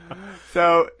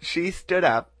 So she stood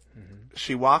up.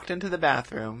 She walked into the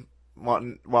bathroom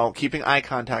while keeping eye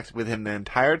contact with him the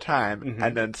entire time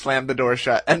and then slammed the door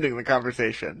shut, ending the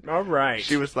conversation. All right.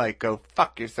 She was like, go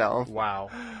fuck yourself. Wow.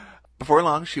 Before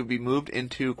long, she would be moved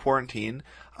into quarantine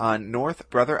on North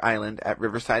Brother Island at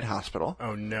Riverside Hospital.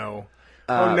 Oh, no.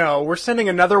 Oh, no. We're sending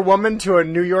another woman to a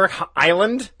New York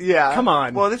island? Yeah. Come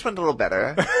on. Well, this one's a little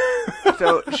better.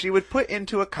 So she was put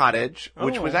into a cottage,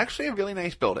 which was actually a really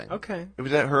nice building. Okay. It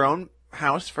was at her own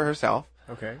house for herself.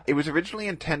 Okay. It was originally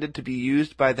intended to be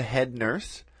used by the head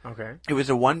nurse. Okay. It was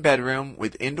a one-bedroom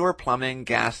with indoor plumbing,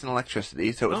 gas, and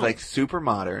electricity, so it was like super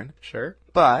modern. Sure.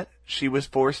 But she was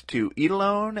forced to eat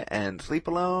alone and sleep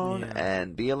alone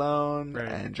and be alone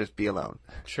and just be alone.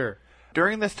 Sure.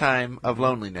 During this time of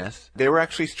loneliness, there were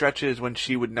actually stretches when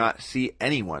she would not see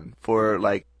anyone for,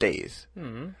 like, days.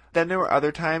 Mm-hmm. Then there were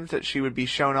other times that she would be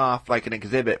shown off like an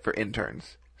exhibit for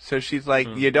interns. So she's like,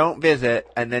 you don't visit,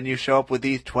 and then you show up with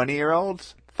these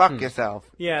 20-year-olds? Fuck yourself.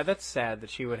 Yeah, that's sad that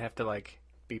she would have to, like,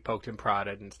 be poked and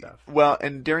prodded and stuff. Well,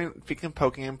 and during speaking of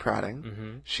poking and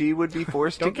prodding, she would be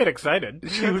forced Don't get excited.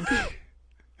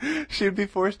 She would be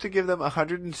forced to give them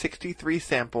 163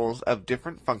 samples of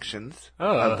different functions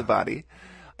of the body.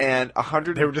 And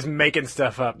 100... They were just making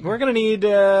stuff up. We're going to need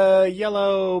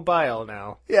yellow bile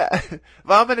now. Yeah.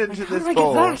 Vomit into this do I get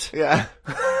bowl. that? Yeah.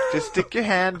 Just stick your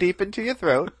hand deep into your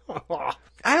throat.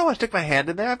 I don't want to stick my hand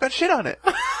in there. I've got shit on it.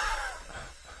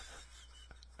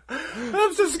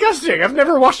 That's disgusting. I've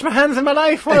never washed my hands in my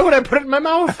life. Why would I put it in my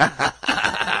mouth?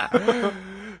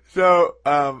 So,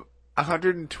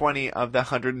 120 of the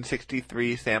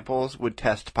 163 samples would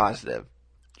test positive.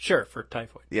 Sure, for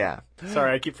typhoid. Yeah.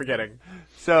 Sorry, I keep forgetting.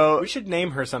 So We should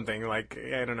name her something, like,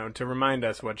 I don't know, to remind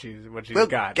us what she's we'll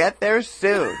got. get there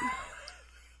soon.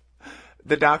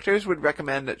 The doctors would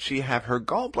recommend that she have her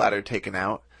gallbladder taken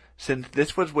out, since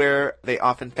this was where they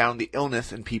often found the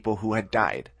illness in people who had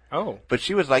died. Oh. But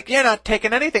she was like, you're not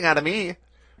taking anything out of me.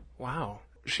 Wow.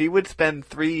 She would spend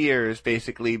 3 years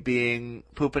basically pooping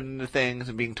into things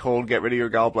and being told get rid of your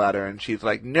gallbladder, and she's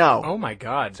like, no. Oh my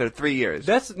God. So 3 years.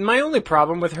 That's my only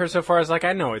problem with her so far is, like,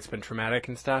 I know it's been traumatic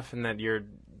and stuff, and that you're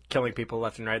killing people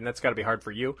left and right, and that's got to be hard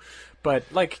for you. But,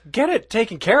 like, get it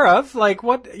taken care of. Like,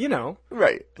 what, you know.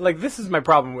 Right. Like, this is my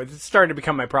problem with, it's starting to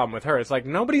become my problem with her. It's like,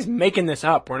 nobody's making this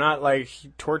up. We're not, like,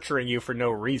 torturing you for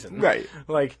no reason. Right.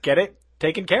 Like, get it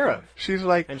taken care of. She's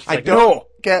like, And she's I like, don't no,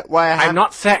 get why I have... I'm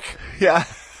not sick. Yeah.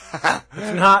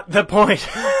 It's not the point.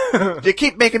 You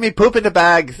keep making me poop into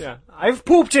bags. Yeah. I've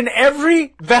pooped in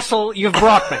every vessel you've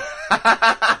brought me.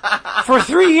 For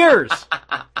 3 years.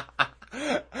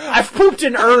 I've pooped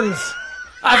in urns.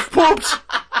 I've pooped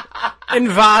in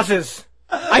vases.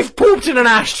 I've pooped in an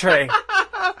ashtray.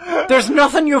 There's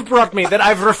nothing you've brought me that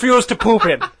I've refused to poop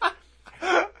in.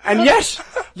 And yet,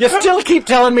 you still keep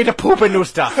telling me to poop in new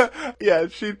stuff. Yeah,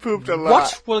 she pooped a lot.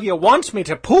 What will you want me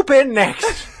to poop in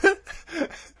next?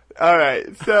 All right,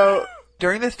 so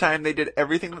during this time, they did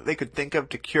everything that they could think of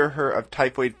to cure her of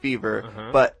typhoid fever,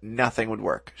 but nothing would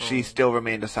work. She still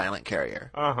remained a silent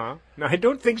carrier. Uh-huh. No, I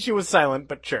don't think she was silent,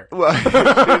 but sure. Well, she's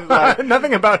like,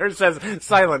 Nothing about her says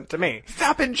silent to me.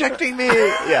 stop injecting me!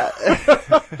 Yeah.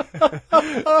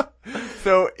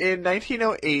 So, in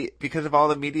 1908, because of all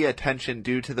the media attention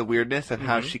due to the weirdness of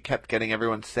how she kept getting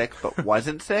everyone sick but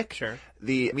wasn't sick, Sure.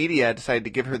 the media decided to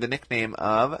give her the nickname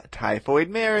of Typhoid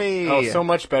Mary. Oh, so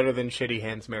much better than Shitty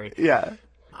Hands Mary. Yeah.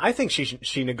 I think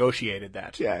she negotiated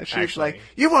that. Yeah, she's actually. like,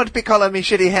 you won't be calling me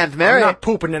Shitty Hands Mary. I'm not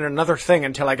pooping in another thing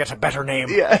until I get a better name.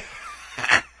 Yeah.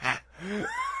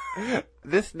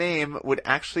 This name would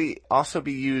actually also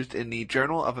be used in the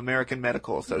Journal of American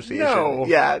Medical Association. No.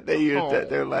 Yeah, they used it.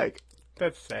 They're like,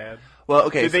 That's sad. well,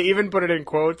 okay. Did they even put it in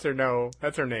quotes or no?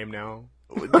 That's her name now.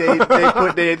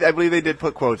 I believe they did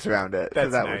put quotes around it. That's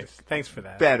so that nice. was Thanks for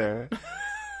that. better.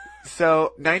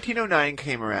 So 1909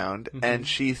 came around, and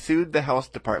she sued the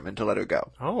health department to let her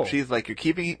go. Oh. She's like, "You're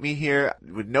keeping me here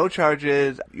with no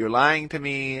charges. You're lying to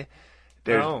me.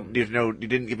 You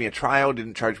didn't give me a trial.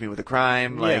 Didn't charge me with a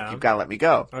crime. Like, Yeah. you've got to let me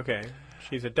go." Okay.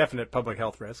 She's a definite public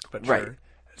health risk, but Right. sure.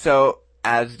 So,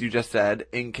 as you just said,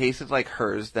 in cases like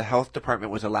hers, the health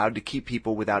department was allowed to keep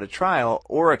people without a trial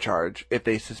or a charge if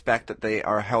they suspect that they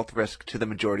are a health risk to the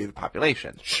majority of the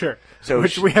population. Sure. So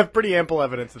Which we have pretty ample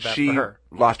evidence of that She for her.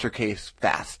 lost her case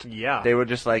fast. Yeah. They were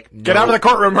just like, Get out of the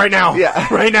courtroom right now.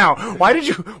 Yeah. Right now. Why did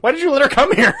you let her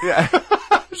come here? Yeah.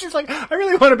 She's like, I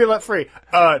really want to be let free.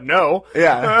 No.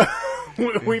 Yeah.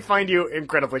 We find you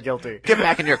incredibly guilty. Get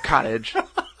back in your cottage,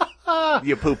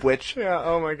 you poop witch. Yeah,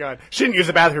 oh my god. She didn't use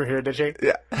the bathroom here, did she?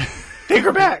 Yeah. Take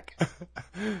her back.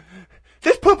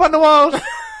 There's poop on the walls.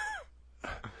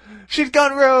 She's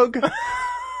gone rogue.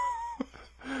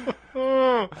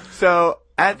 So,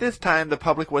 at this time, the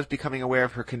public was becoming aware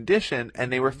of her condition,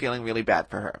 and they were feeling really bad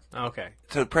for her. Okay.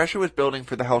 So pressure was building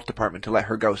for the health department to let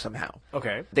her go somehow.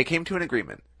 Okay. They came to an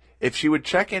agreement. If she would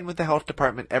check in with the health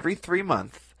department every 3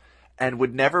 months and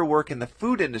would never work in the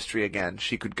food industry again,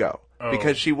 she could go. Oh.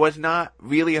 Because she was not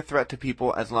really a threat to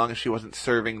people as long as she wasn't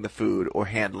serving the food or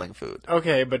handling food.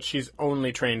 Okay, but she's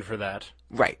only trained for that.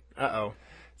 Right. Uh-oh.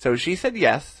 So she said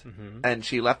yes, and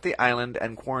she left the island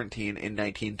and quarantine in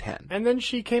 1910. And then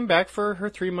she came back for her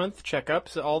 3-month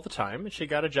checkups all the time, and she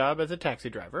got a job as a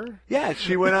taxi driver. Yeah,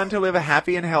 she went on to live a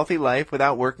happy and healthy life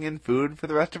without working in food for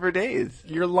the rest of her days.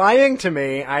 You're lying to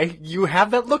me. You have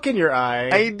that look in your eye.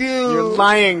 I do. You're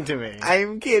lying to me.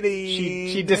 I'm kidding.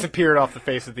 She disappeared off the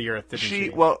face of the earth, didn't she?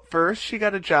 Well, first she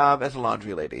got a job as a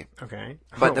laundry lady. Okay.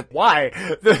 But why?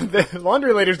 The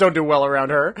laundry ladies don't do well around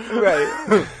her.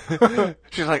 Right.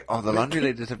 She's like, oh, the laundry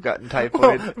ladies have gotten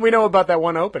typhoid. Well, we know about that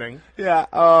one opening. Yeah.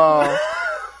 Oh.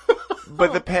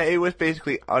 But the pay was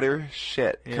basically utter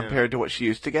shit compared to what she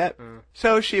used to get.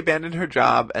 So she abandoned her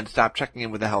job and stopped checking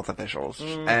in with the health officials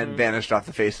and vanished off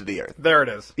the face of the earth. There it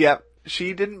is. Yep.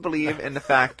 She didn't believe in the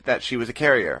fact that she was a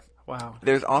carrier. Wow.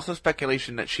 There's also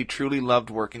speculation that she truly loved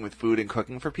working with food and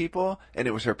cooking for people, and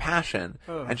it was her passion.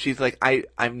 Oh. And she's like,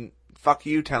 I'm fuck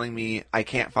you telling me I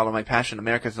can't follow my passion.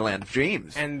 America's the land of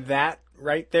dreams. And that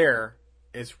right there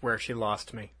is where she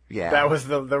lost me. Yeah. That was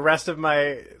the rest of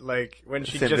my, like, when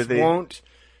she sympathy. just won't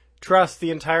trust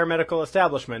the entire medical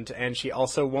establishment, and she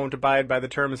also won't abide by the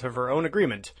terms of her own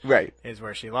agreement. Right. Is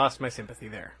where she lost my sympathy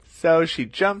there. So she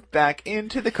jumped back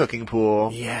into the cooking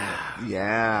pool. Yeah.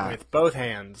 Yeah. With both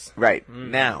hands. Right.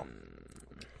 Now,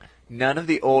 none of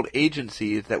the old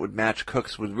agencies that would match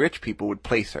cooks with rich people would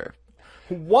place her.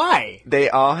 Why? They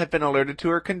all had been alerted to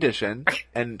her condition,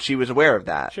 and she was aware of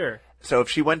that. Sure. So if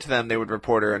she went to them, they would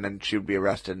report her, and then she would be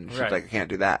arrested, and she's like, I can't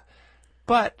do that.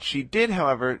 But she did,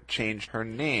 however, change her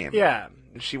name. Yeah.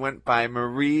 She went by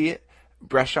Marie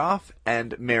Breshoff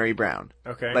and Mary Brown.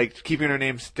 Okay. Like, keeping her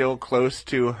name still close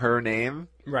to her name.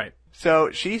 Right.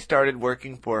 So she started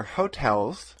working for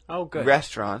hotels,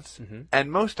 restaurants,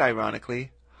 and most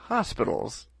ironically,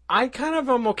 hospitals. I kind of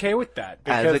am okay with that,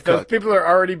 As a because cook. those people are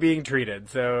already being treated,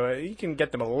 so you can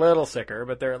get them a little sicker,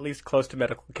 but they're at least close to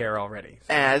medical care already.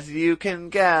 As you can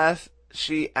guess,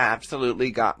 she absolutely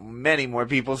got many more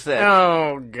people sick.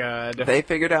 Oh, God. They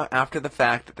figured out after the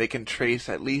fact that they can trace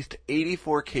at least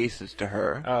 84 cases to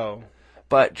her. Oh.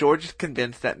 But George is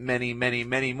convinced that many, many,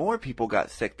 many more people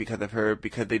got sick because of her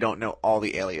because they don't know all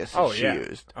the aliases she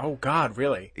used. Oh, God,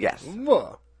 really? Yes.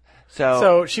 Whoa.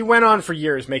 So she went on for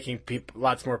years making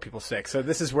lots more people sick. So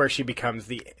this is where she becomes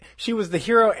she was the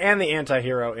hero and the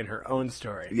anti-hero in her own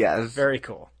story. Yes. Very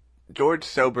cool. George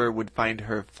Sober would find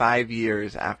her 5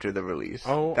 years after the release.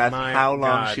 Oh, That's my how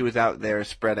long God. she was out there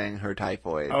spreading her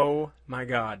typhoid. Oh, my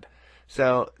God.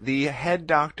 So, the head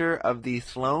doctor of the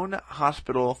Sloan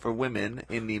Hospital for Women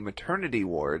in the maternity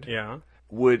ward Yeah.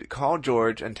 would call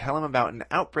George and tell him about an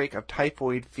outbreak of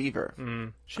typhoid fever.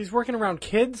 She's working around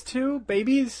kids, too?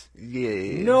 Babies?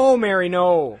 Yeah. No, Mary,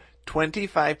 no.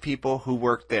 25 people who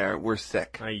worked there were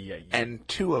sick, Ay, ay, ay. and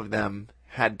 2 of them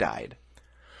had died.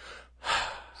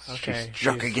 Okay. She's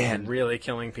drunk She's again. really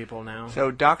killing people now.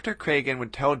 So Dr. Cragen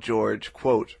would tell George,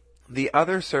 quote, "The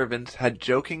other servants had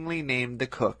jokingly named the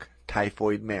cook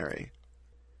Typhoid Mary."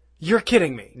 You're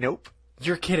kidding me. Nope.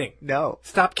 You're kidding. No.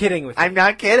 Stop kidding with me. I'm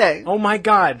not kidding. Oh my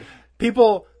God.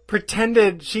 People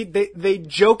pretended they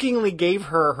jokingly gave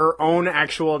her her own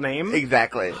actual name?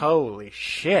 Exactly. Holy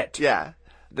shit. Yeah.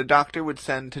 The doctor would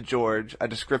send to George a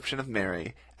description of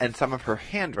Mary and some of her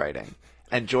handwriting.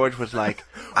 And George was like,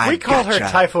 We call her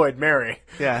Typhoid Mary.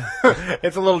 Yeah.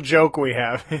 It's a little joke we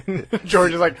have.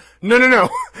 George is like, no,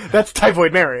 that's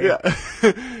Typhoid Mary. Yeah.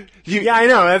 Yeah, I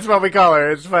know, that's what we call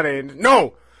her. It's funny.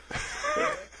 No!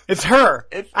 It's her.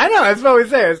 I know, that's what we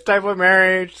say. It's Typhoid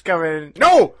Mary. She's coming.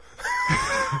 No!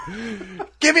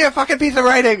 Give me a fucking piece of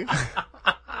writing.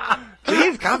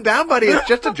 Jeez, calm down, buddy. It's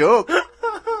just a joke.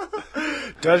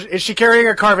 Is she carrying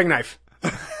a carving knife?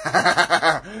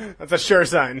 That's a sure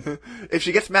sign. If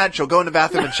she gets mad, she'll go in the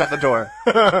bathroom and shut the door.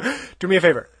 Do me a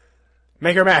favor.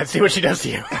 Make her mad. See what she does to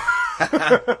you.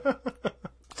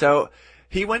 So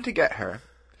he went to get her,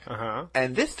 Uh-huh.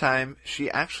 and this time she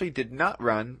actually did not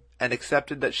run and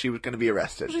accepted that she was going to be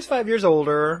arrested. She's 5 years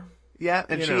older. Yeah,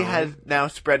 and You she know. has now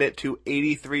spread it to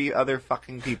 83 other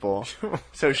fucking people.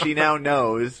 So she now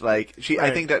knows, like, I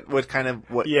Right. think that was kind of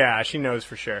what... Yeah, she knows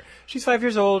for sure. She's 5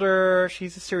 years older.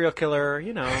 She's a serial killer,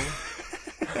 you know.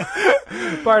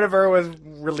 Part of her was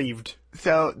relieved.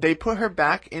 So they put her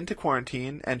back into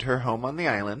quarantine and her home on the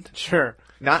island. Sure.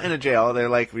 Not in a jail. They're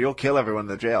like, you'll kill everyone in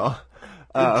the jail.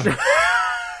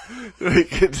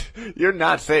 You're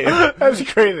not safe. That's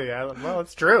crazy. Well,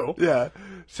 it's true. Yeah.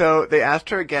 So they asked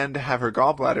her again to have her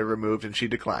gallbladder removed, and she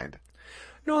declined.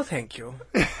 No, thank you.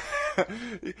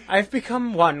 I've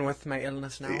become one with my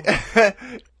illness now.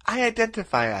 I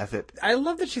identify as it. I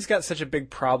love that she's got such a big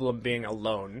problem being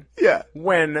alone. Yeah.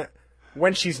 When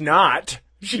she's not,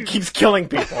 she keeps killing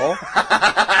people.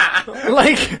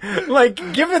 like,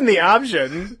 given the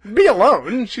option, be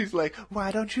alone. She's like,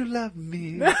 why don't you love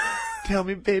me? Tell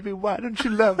me, baby, why don't you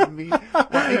love me?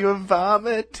 Why are you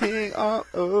vomiting all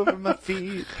over my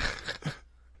feet?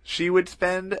 She would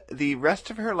spend the rest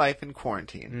of her life in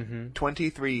quarantine.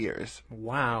 23 years.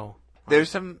 Wow. There's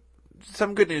some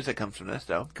good news that comes from this,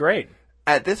 though. Great.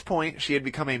 At this point, she had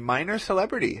become a minor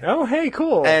celebrity. Oh, hey,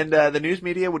 cool. And the news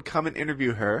media would come and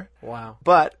interview her. Wow.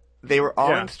 But they were all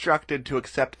Yeah. instructed to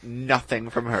accept nothing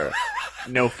from her.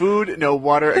 No food, no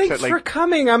water, Thanks except for like...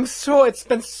 coming. It's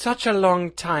been such a long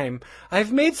time.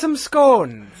 I've made some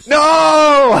scones.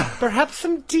 No! Perhaps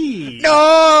some tea. No!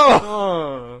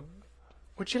 Oh.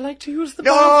 Would you like to use the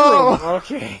No! bathroom?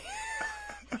 Okay.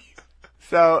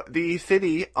 So the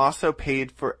city also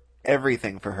paid for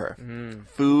everything for her.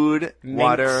 Food,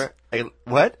 water,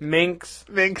 what? Minks,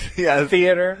 Minks, yes.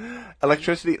 theater,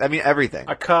 Electricity, I mean everything.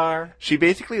 a car, She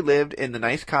basically lived in the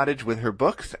nice cottage with her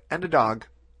books and a dog.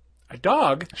 a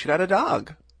dog. She had a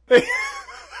dog.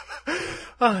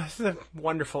 Oh, this is a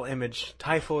wonderful image.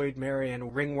 Typhoid Mary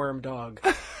and ringworm dog.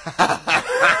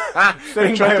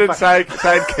 Sitting Trusted by,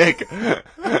 sidekick.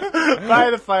 by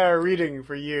the fire reading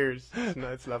for years. No,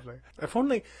 it's lovely. If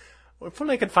only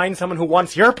I could find someone who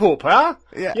wants your poop, huh?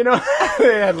 Yeah. You know,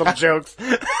 they had little jokes.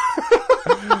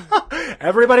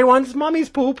 Everybody wants mommy's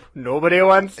poop. Nobody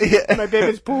wants my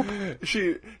baby's poop.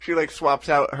 She like swaps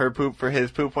out her poop for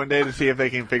his poop one day to see if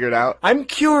they can figure it out. I'm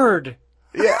cured.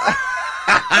 Yeah.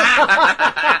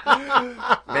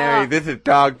 Mary, this is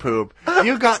dog poop.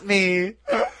 You got me.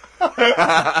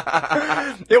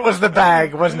 It was the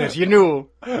bag, wasn't it? You knew.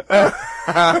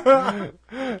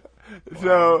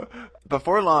 So,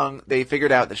 before long, they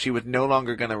figured out that she was no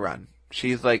longer going to run.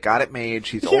 She's like, got it made.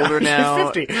 She's older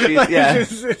now. She's 50. She's,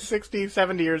 She's 60,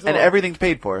 70 years old. and everything's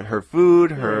paid for. Her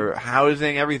food, her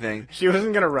housing, everything. She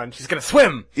wasn't going to run. She's going to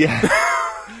swim. Yeah.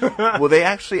 Well, they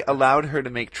actually allowed her to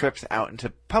make trips out into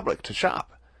public to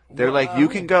shop. They're like, you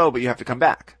can go, but you have to come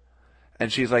back.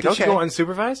 And she's like, Did okay. she go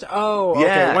unsupervised? Oh,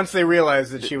 Yeah. okay. Once they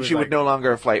realized that she was would no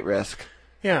longer a flight risk.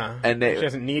 Yeah. And they- she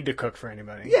doesn't need to cook for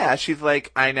anybody. Yeah, she's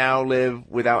like, I now live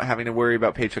without having to worry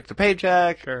about paycheck to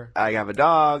paycheck. Sure. I have a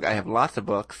dog. I have lots of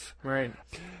books. Right.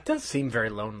 It does seem very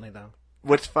lonely, though.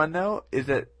 What's fun, though, is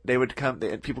that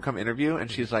people come interview, and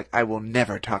she's like, I will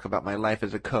never talk about my life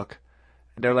as a cook.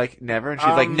 They're like, never? And she's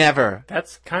like, never.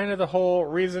 That's kind of the whole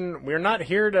reason we're not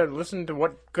here to listen to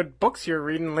what good books you're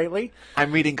reading lately.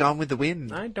 I'm reading Gone with the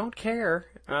Wind. I don't care.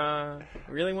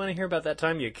 Really want to hear about that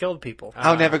time you killed people.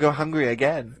 I'll never go hungry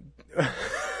again.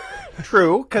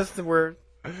 True, because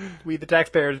we the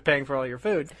taxpayers paying for all your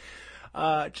food.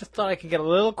 Just thought I could get a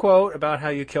little quote about how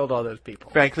you killed all those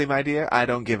people. Frankly, my dear, I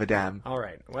don't give a damn. All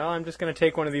right. Well, I'm just going to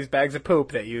take one of these bags of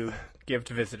poop that you give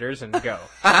to visitors and go.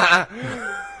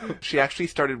 She actually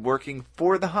started working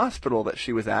for the hospital that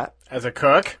she was at. As a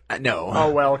cook? No.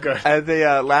 Oh, well, good. As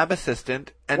a lab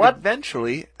assistant and What?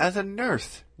 eventually as a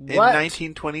nurse in What?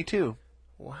 1922.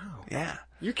 Wow. Yeah.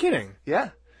 You're kidding. Yeah.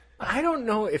 I don't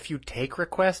know if you take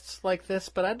requests like this,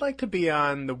 but I'd like to be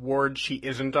on the ward she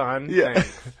isn't on. Yeah.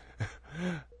 Thanks.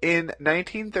 In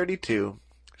 1932,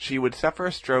 she would suffer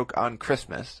a stroke on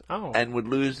Christmas and would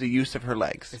lose the use of her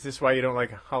legs. Is this why you don't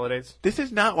like holidays? This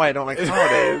is not why I don't like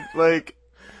holidays. Like,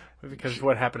 Because of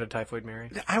what happened to Typhoid Mary?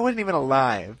 I wasn't even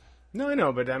alive. No, I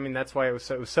know, but I mean, that's why it was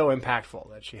so impactful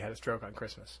that she had a stroke on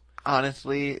Christmas.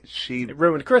 Honestly, It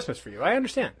ruined Christmas for you. I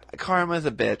understand. Karma's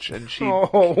a bitch, and she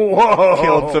whoa.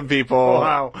 killed some people.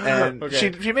 Wow. And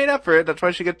Okay. she made up for it. That's why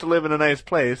she gets to live in a nice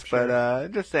place. Sure.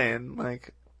 But just saying,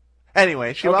 like,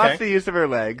 anyway, she Okay. lost the use of her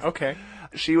legs. Okay.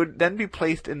 She would then be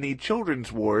placed in the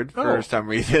children's ward for some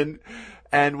reason,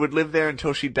 and would live there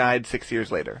until she died 6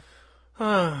 years later.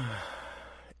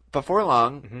 Before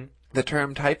long, the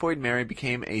term Typhoid Mary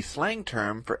became a slang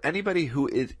term for anybody who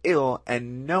is ill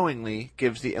and knowingly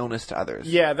gives the illness to others.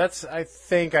 Yeah, I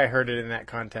think I heard it in that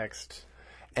context.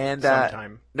 And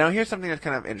sometime. Now here's something that's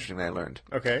kind of interesting that I learned.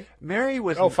 Okay. Mary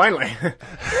was... Oh, finally.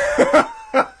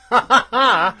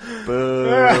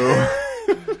 Boo.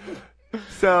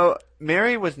 So,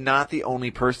 Mary was not the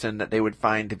only person that they would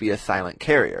find to be a silent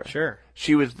carrier. Sure.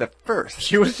 She was the first.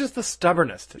 She was just the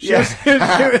stubbornest. She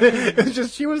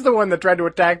was the one that tried to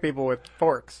attack people with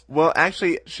forks. Well,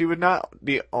 actually, she was not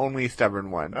the only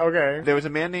stubborn one. Okay. There was a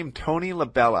man named Tony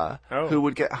LaBella Oh. who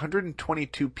would get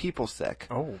 122 people sick.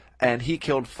 Oh. And he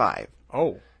killed 5.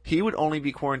 Oh. He would only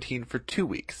be quarantined for 2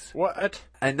 weeks. What?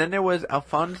 And then there was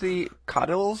Alphonse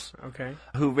Cottles, Okay.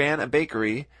 who ran a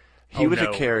bakery. He was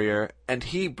no. a carrier, and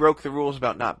he broke the rules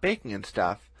about not baking and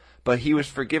stuff, but he was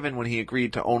forgiven when he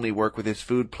agreed to only work with his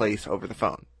food place over the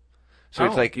phone. So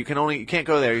it's like, you can't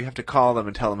go there, you have to call them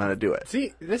and tell them how to do it.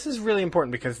 See, this is really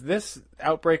important because this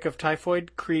outbreak of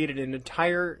typhoid created an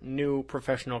entire new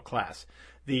professional class.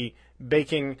 The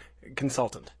baking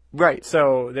consultant. Right.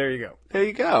 So, there you go. There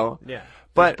you go. Yeah.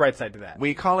 But There's a bright side to that.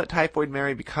 we call it Typhoid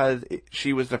Mary because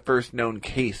she was the first known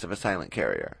case of a silent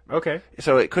carrier. Okay.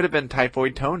 So it could have been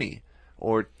Typhoid Tony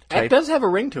or It does have a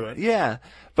ring to it. Yeah,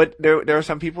 but there are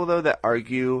some people though that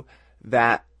argue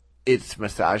that it's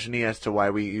misogyny as to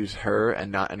why we use her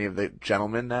and not any of the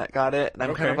gentlemen that got it. And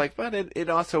I'm kind of like, but it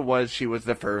also was, she was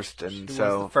the first, and She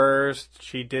so was the first.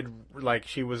 She did,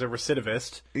 she was a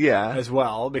recidivist yeah, as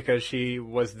well because she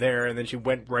was there and then she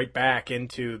went right back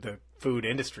into the food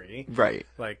industry. right.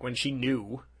 Like, when she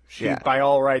knew, she, Yeah. by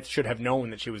all rights, should have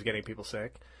known that she was getting people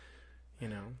sick.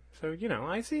 So,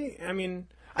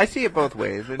 I see it both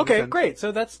ways. in the Okay, sense- great.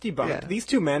 So that's debunked. Yeah. These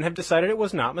two men have decided it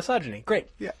was not misogyny. Great.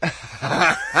 Yeah.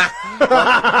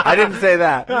 I didn't say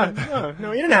that.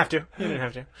 No, you didn't have to.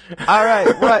 All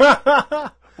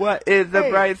right, what is the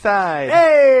bright side?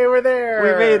 Hey, we're there.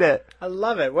 We made it. I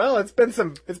love it. Well, it's been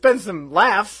some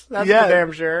laughs. That's Yeah. for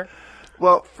damn sure.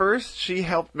 Well, first, she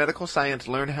helped medical science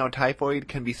learn how typhoid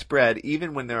can be spread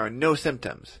even when there are no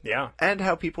symptoms. Yeah. And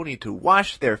how people need to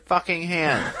wash their fucking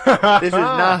hands. This is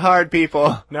not hard,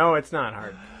 people. No, it's not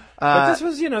hard. But this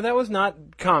was, that was not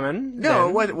common.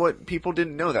 No, then. what people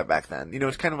didn't know that back then.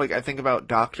 It's kind of like I think about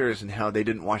doctors and how they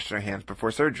didn't wash their hands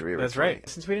before surgery. That's originally. right.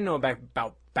 Since we didn't know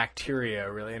about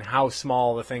bacteria, really, and how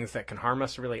small the things that can harm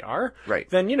us really are, Right.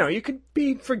 then, you could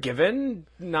be forgiven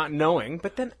not knowing,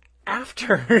 but then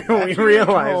after we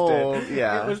realized it,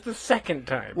 yeah. it was the second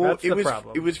time. Well, That's the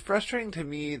problem. It was frustrating to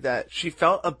me that she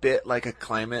felt a bit like a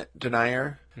climate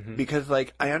denier because,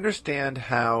 I understand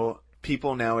how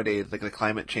people nowadays, like the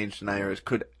climate change deniers,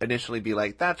 could initially be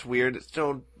like, "That's weird. It's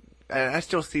still, I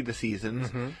still see the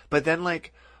seasons," but then,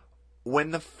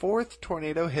 when the 4th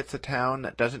tornado hits a town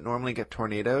that doesn't normally get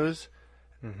tornadoes,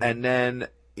 and then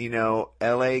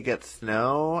LA gets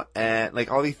snow, and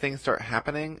all these things start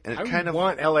happening, and I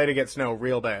want LA to get snow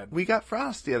real bad. we got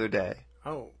frost the other day.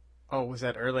 Oh, was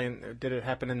that early? Did it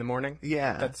happen in the morning?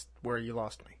 Yeah. That's where you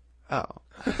lost me. Oh.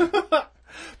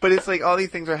 But it's all these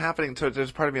things are happening, so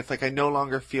there's part of me, it's I no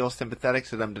longer feel sympathetic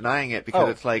to them denying it, because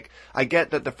it's I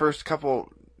get that the first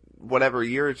couple, whatever,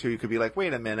 year or two, you could be like,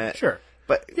 wait a minute. Sure.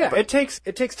 But it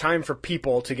takes time for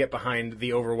people to get behind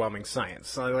the overwhelming science.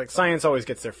 So, like, science always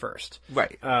gets there first.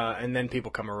 Right. And then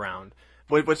people come around.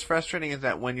 What's frustrating is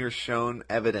that when you're shown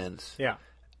evidence, Yeah.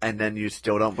 and then you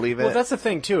still don't believe it. Well, that's the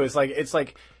thing too. Is like it's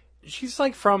like she's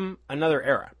like from another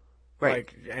era, Right.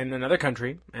 Like in another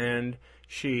country, and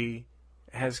she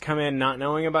has come in not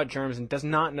knowing about germs and does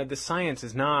not know the science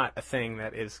is not a thing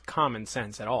that is common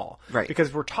sense at all. Right.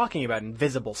 Because we're talking about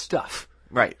invisible stuff.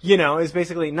 Right. You know, is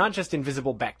basically not just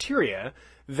invisible bacteria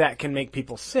that can make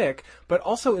people sick, but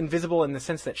also invisible in the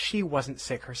sense that she wasn't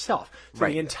sick herself. So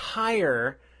Right. the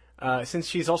entire, since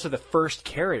she's also the first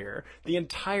carrier, the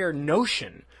entire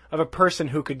notion of a person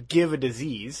who could give a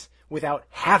disease without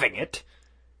having it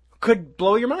could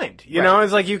blow your mind. You know,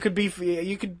 it's like you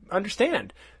could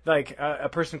understand. Like a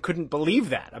person couldn't believe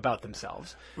that about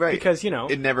themselves. Right. Because, you know,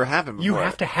 It never happened before. you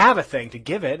have to have a thing to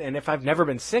give it, and if I've never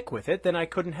been sick with it, then I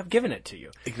couldn't have given it to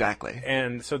you. Exactly.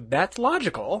 And so that's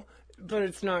logical, but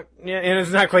it's not, and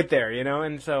it's not quite there, you know?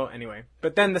 And so, anyway.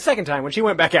 But then the second time, when she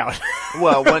went back out.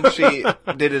 Well, once she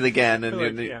did it again, and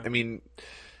Like, yeah. I mean,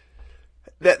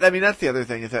 that's the other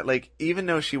thing is that, like, even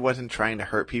though she wasn't trying to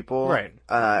hurt people, Right.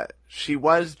 She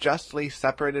was justly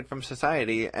separated from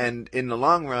society, and in the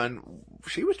long run,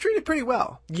 she was treated pretty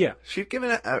well. Yeah. She'd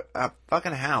given a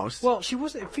fucking house. Well, she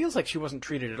wasn't, it feels like she wasn't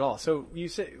treated at all. So you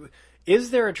say,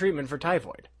 is there a treatment for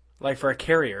typhoid? Like for a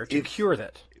carrier to cure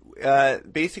that?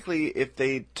 Basically, if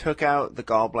they took out the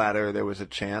gallbladder, there was a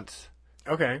chance.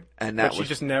 Okay. And but that she was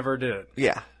just never did it.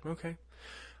 Yeah. Okay.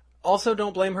 Also,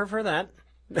 don't blame her for that.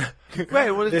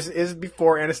 Right. Well, This is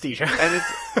before anesthesia. and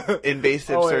it's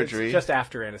invasive surgery. It's just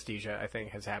after anesthesia, I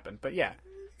think, has happened. But yeah,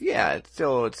 Yeah,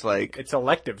 it's like it's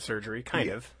elective surgery, kind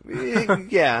of.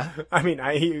 yeah. I mean,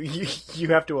 you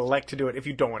have to elect to do it if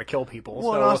you don't want to kill people. Well,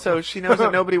 so. and also she knows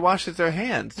that nobody washes their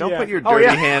hands. Don't Yeah. put your Oh, dirty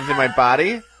yeah. hands in my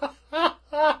body.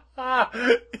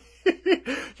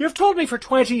 You've told me for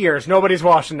 20 years nobody's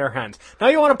washing their hands. Now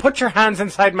you want to put your hands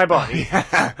inside my body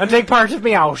and take part of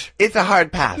me out. It's a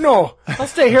hard pass. No, I'll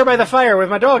stay here by the fire with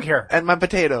my dog here. And my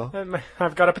potato.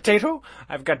 I've got a potato.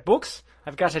 I've got books.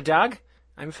 I've got a dog.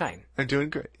 I'm fine. I'm doing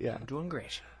great. Yeah. I'm doing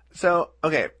great. So,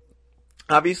 okay.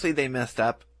 Obviously they messed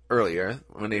up earlier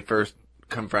when they first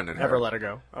confronted her. Never let her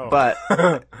go. Oh.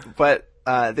 But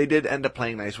they did end up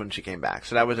playing nice when she came back.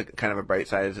 So that was kind of a bright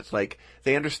side. Is it's like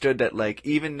they understood that, like,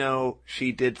 even though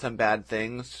she did some bad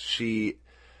things, she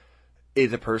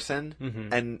is a person,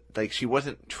 and like she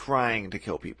wasn't trying to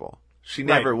kill people. She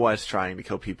never was trying to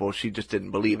kill people. She just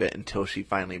didn't believe it until she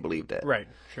finally believed it. Right,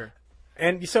 sure.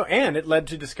 And it led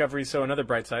to discoveries. So another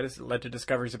bright side is it led to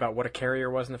discoveries about what a carrier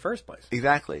was in the first place.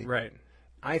 Exactly. Right.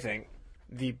 I think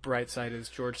the bright side is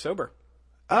George Sober,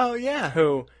 Oh yeah.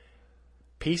 who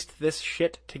pieced this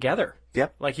shit together.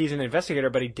 Yep. Like, he's an investigator,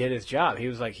 but he did his job. He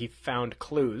was like, he found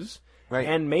clues Right.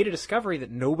 and made a discovery that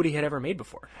nobody had ever made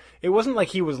before. It wasn't like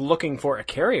he was looking for a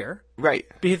carrier, Right.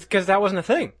 because that wasn't a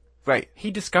thing. Right. He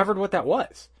discovered what that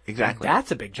was. Exactly. And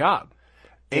that's a big job.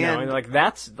 You know, And- and like,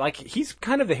 that's like, he's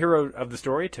kind of the hero of the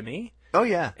story to me. Oh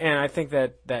yeah. And I think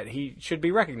that he should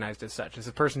be recognized as such, as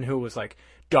a person who was like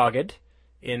dogged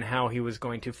in how he was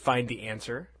going to find the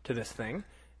answer to this thing.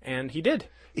 And he did.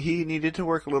 He needed to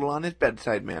work a little on his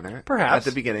bedside manner. Perhaps.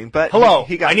 At the beginning, but Hello,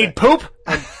 he got I there. need poop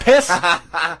and piss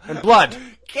and blood.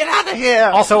 Get out of here!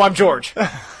 Also, I'm George.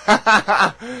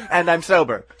 And I'm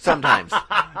sober. Sometimes.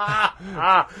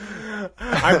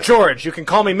 I'm George. You can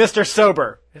call me Mr.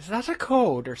 Sober. Is that a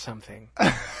code or something?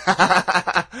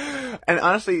 And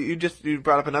honestly, you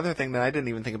brought up another thing that I didn't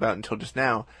even think about until just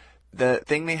now. The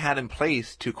thing they had in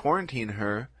place to quarantine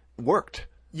her worked.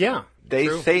 Yeah. They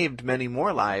true. saved many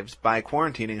more lives by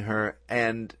quarantining her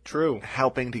and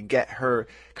helping to get her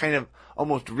kind of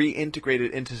almost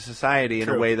reintegrated into society in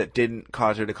a way that didn't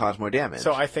cause her to cause more damage.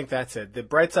 So I think that's it. The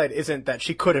bright side isn't that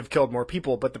she could have killed more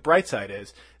people, but the bright side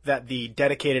is that the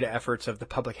dedicated efforts of the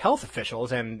public health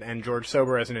officials and George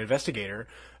Sober as an investigator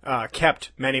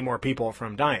kept many more people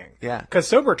from dying. Yeah. Because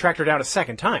Sober tracked her down a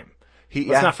second time.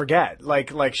 Let's not forget.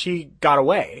 Like she got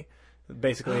away,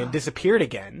 basically, and disappeared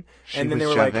again. And then they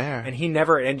were like, and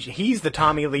he's the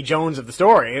Tommy Lee Jones of the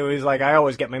story. It was like, I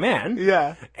always get my man.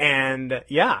 Yeah. And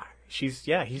he's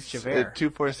Javert.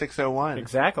 24601.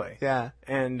 Exactly. Yeah.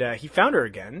 And he found her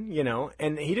again, you know,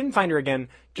 and he didn't find her again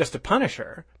just to punish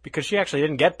her, because she actually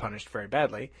didn't get punished very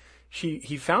badly.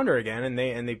 He found her again,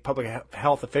 and the public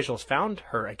health officials found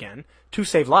her again to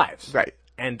save lives. Right.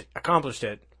 And accomplished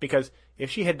it, because if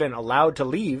she had been allowed to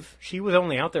leave, she was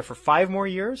only out there for 5 more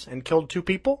years and killed 2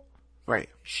 people. Right.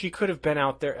 She could have been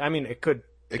out there. I mean, there could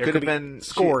have been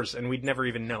scores, and we'd never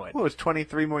even know it. Well, it was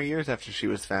 23 more years after she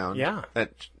was found. Yeah.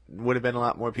 That would have been a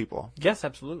lot more people. Yes,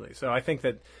 absolutely. So I think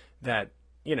that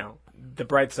you know, the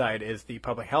bright side is the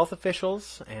public health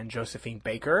officials and Josephine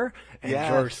Baker and Yeah.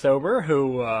 George Sober,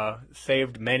 who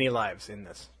saved many lives in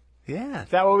this. Yeah. Is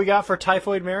that what we got for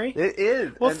Typhoid Mary? It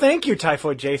is. Well, thank you,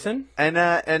 Typhoid Jason.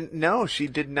 And no, she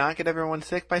did not get everyone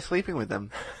sick by sleeping with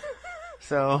them.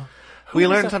 So we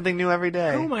learn something new every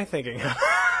day. Who am I thinking of?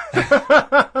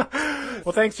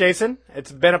 Well, thanks, Jason.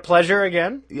 It's been a pleasure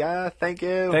again. Yeah, thank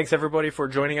you. Thanks, everybody, for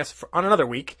joining us on another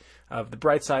week of The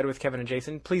Bright Side with Kevin and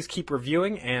Jason. Please keep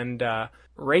reviewing and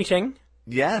rating.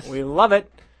 Yes. We love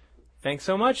it. Thanks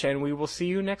so much, and we will see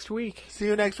you next week. See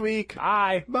you next week.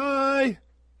 Bye. Bye.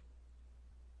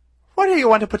 Why do you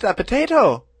want to put that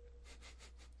potato?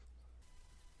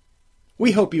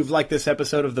 We hope you've liked this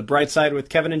episode of The Bright Side with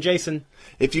Kevin and Jason.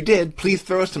 If you did, please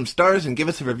throw us some stars and give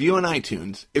us a review on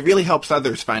iTunes. It really helps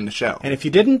others find the show. And if you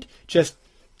didn't, just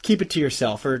keep it to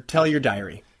yourself or tell your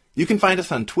diary. You can find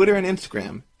us on Twitter and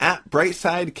Instagram at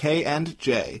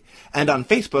BrightSideK&J, and on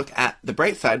Facebook at The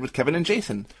Bright Side with Kevin and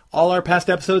Jason. All our past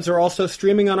episodes are also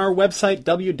streaming on our website,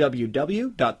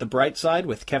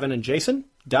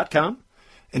 www.thebrightsidewithkevinandjason.com.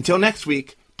 Until next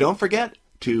week, don't forget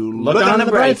to Look on the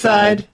bright side.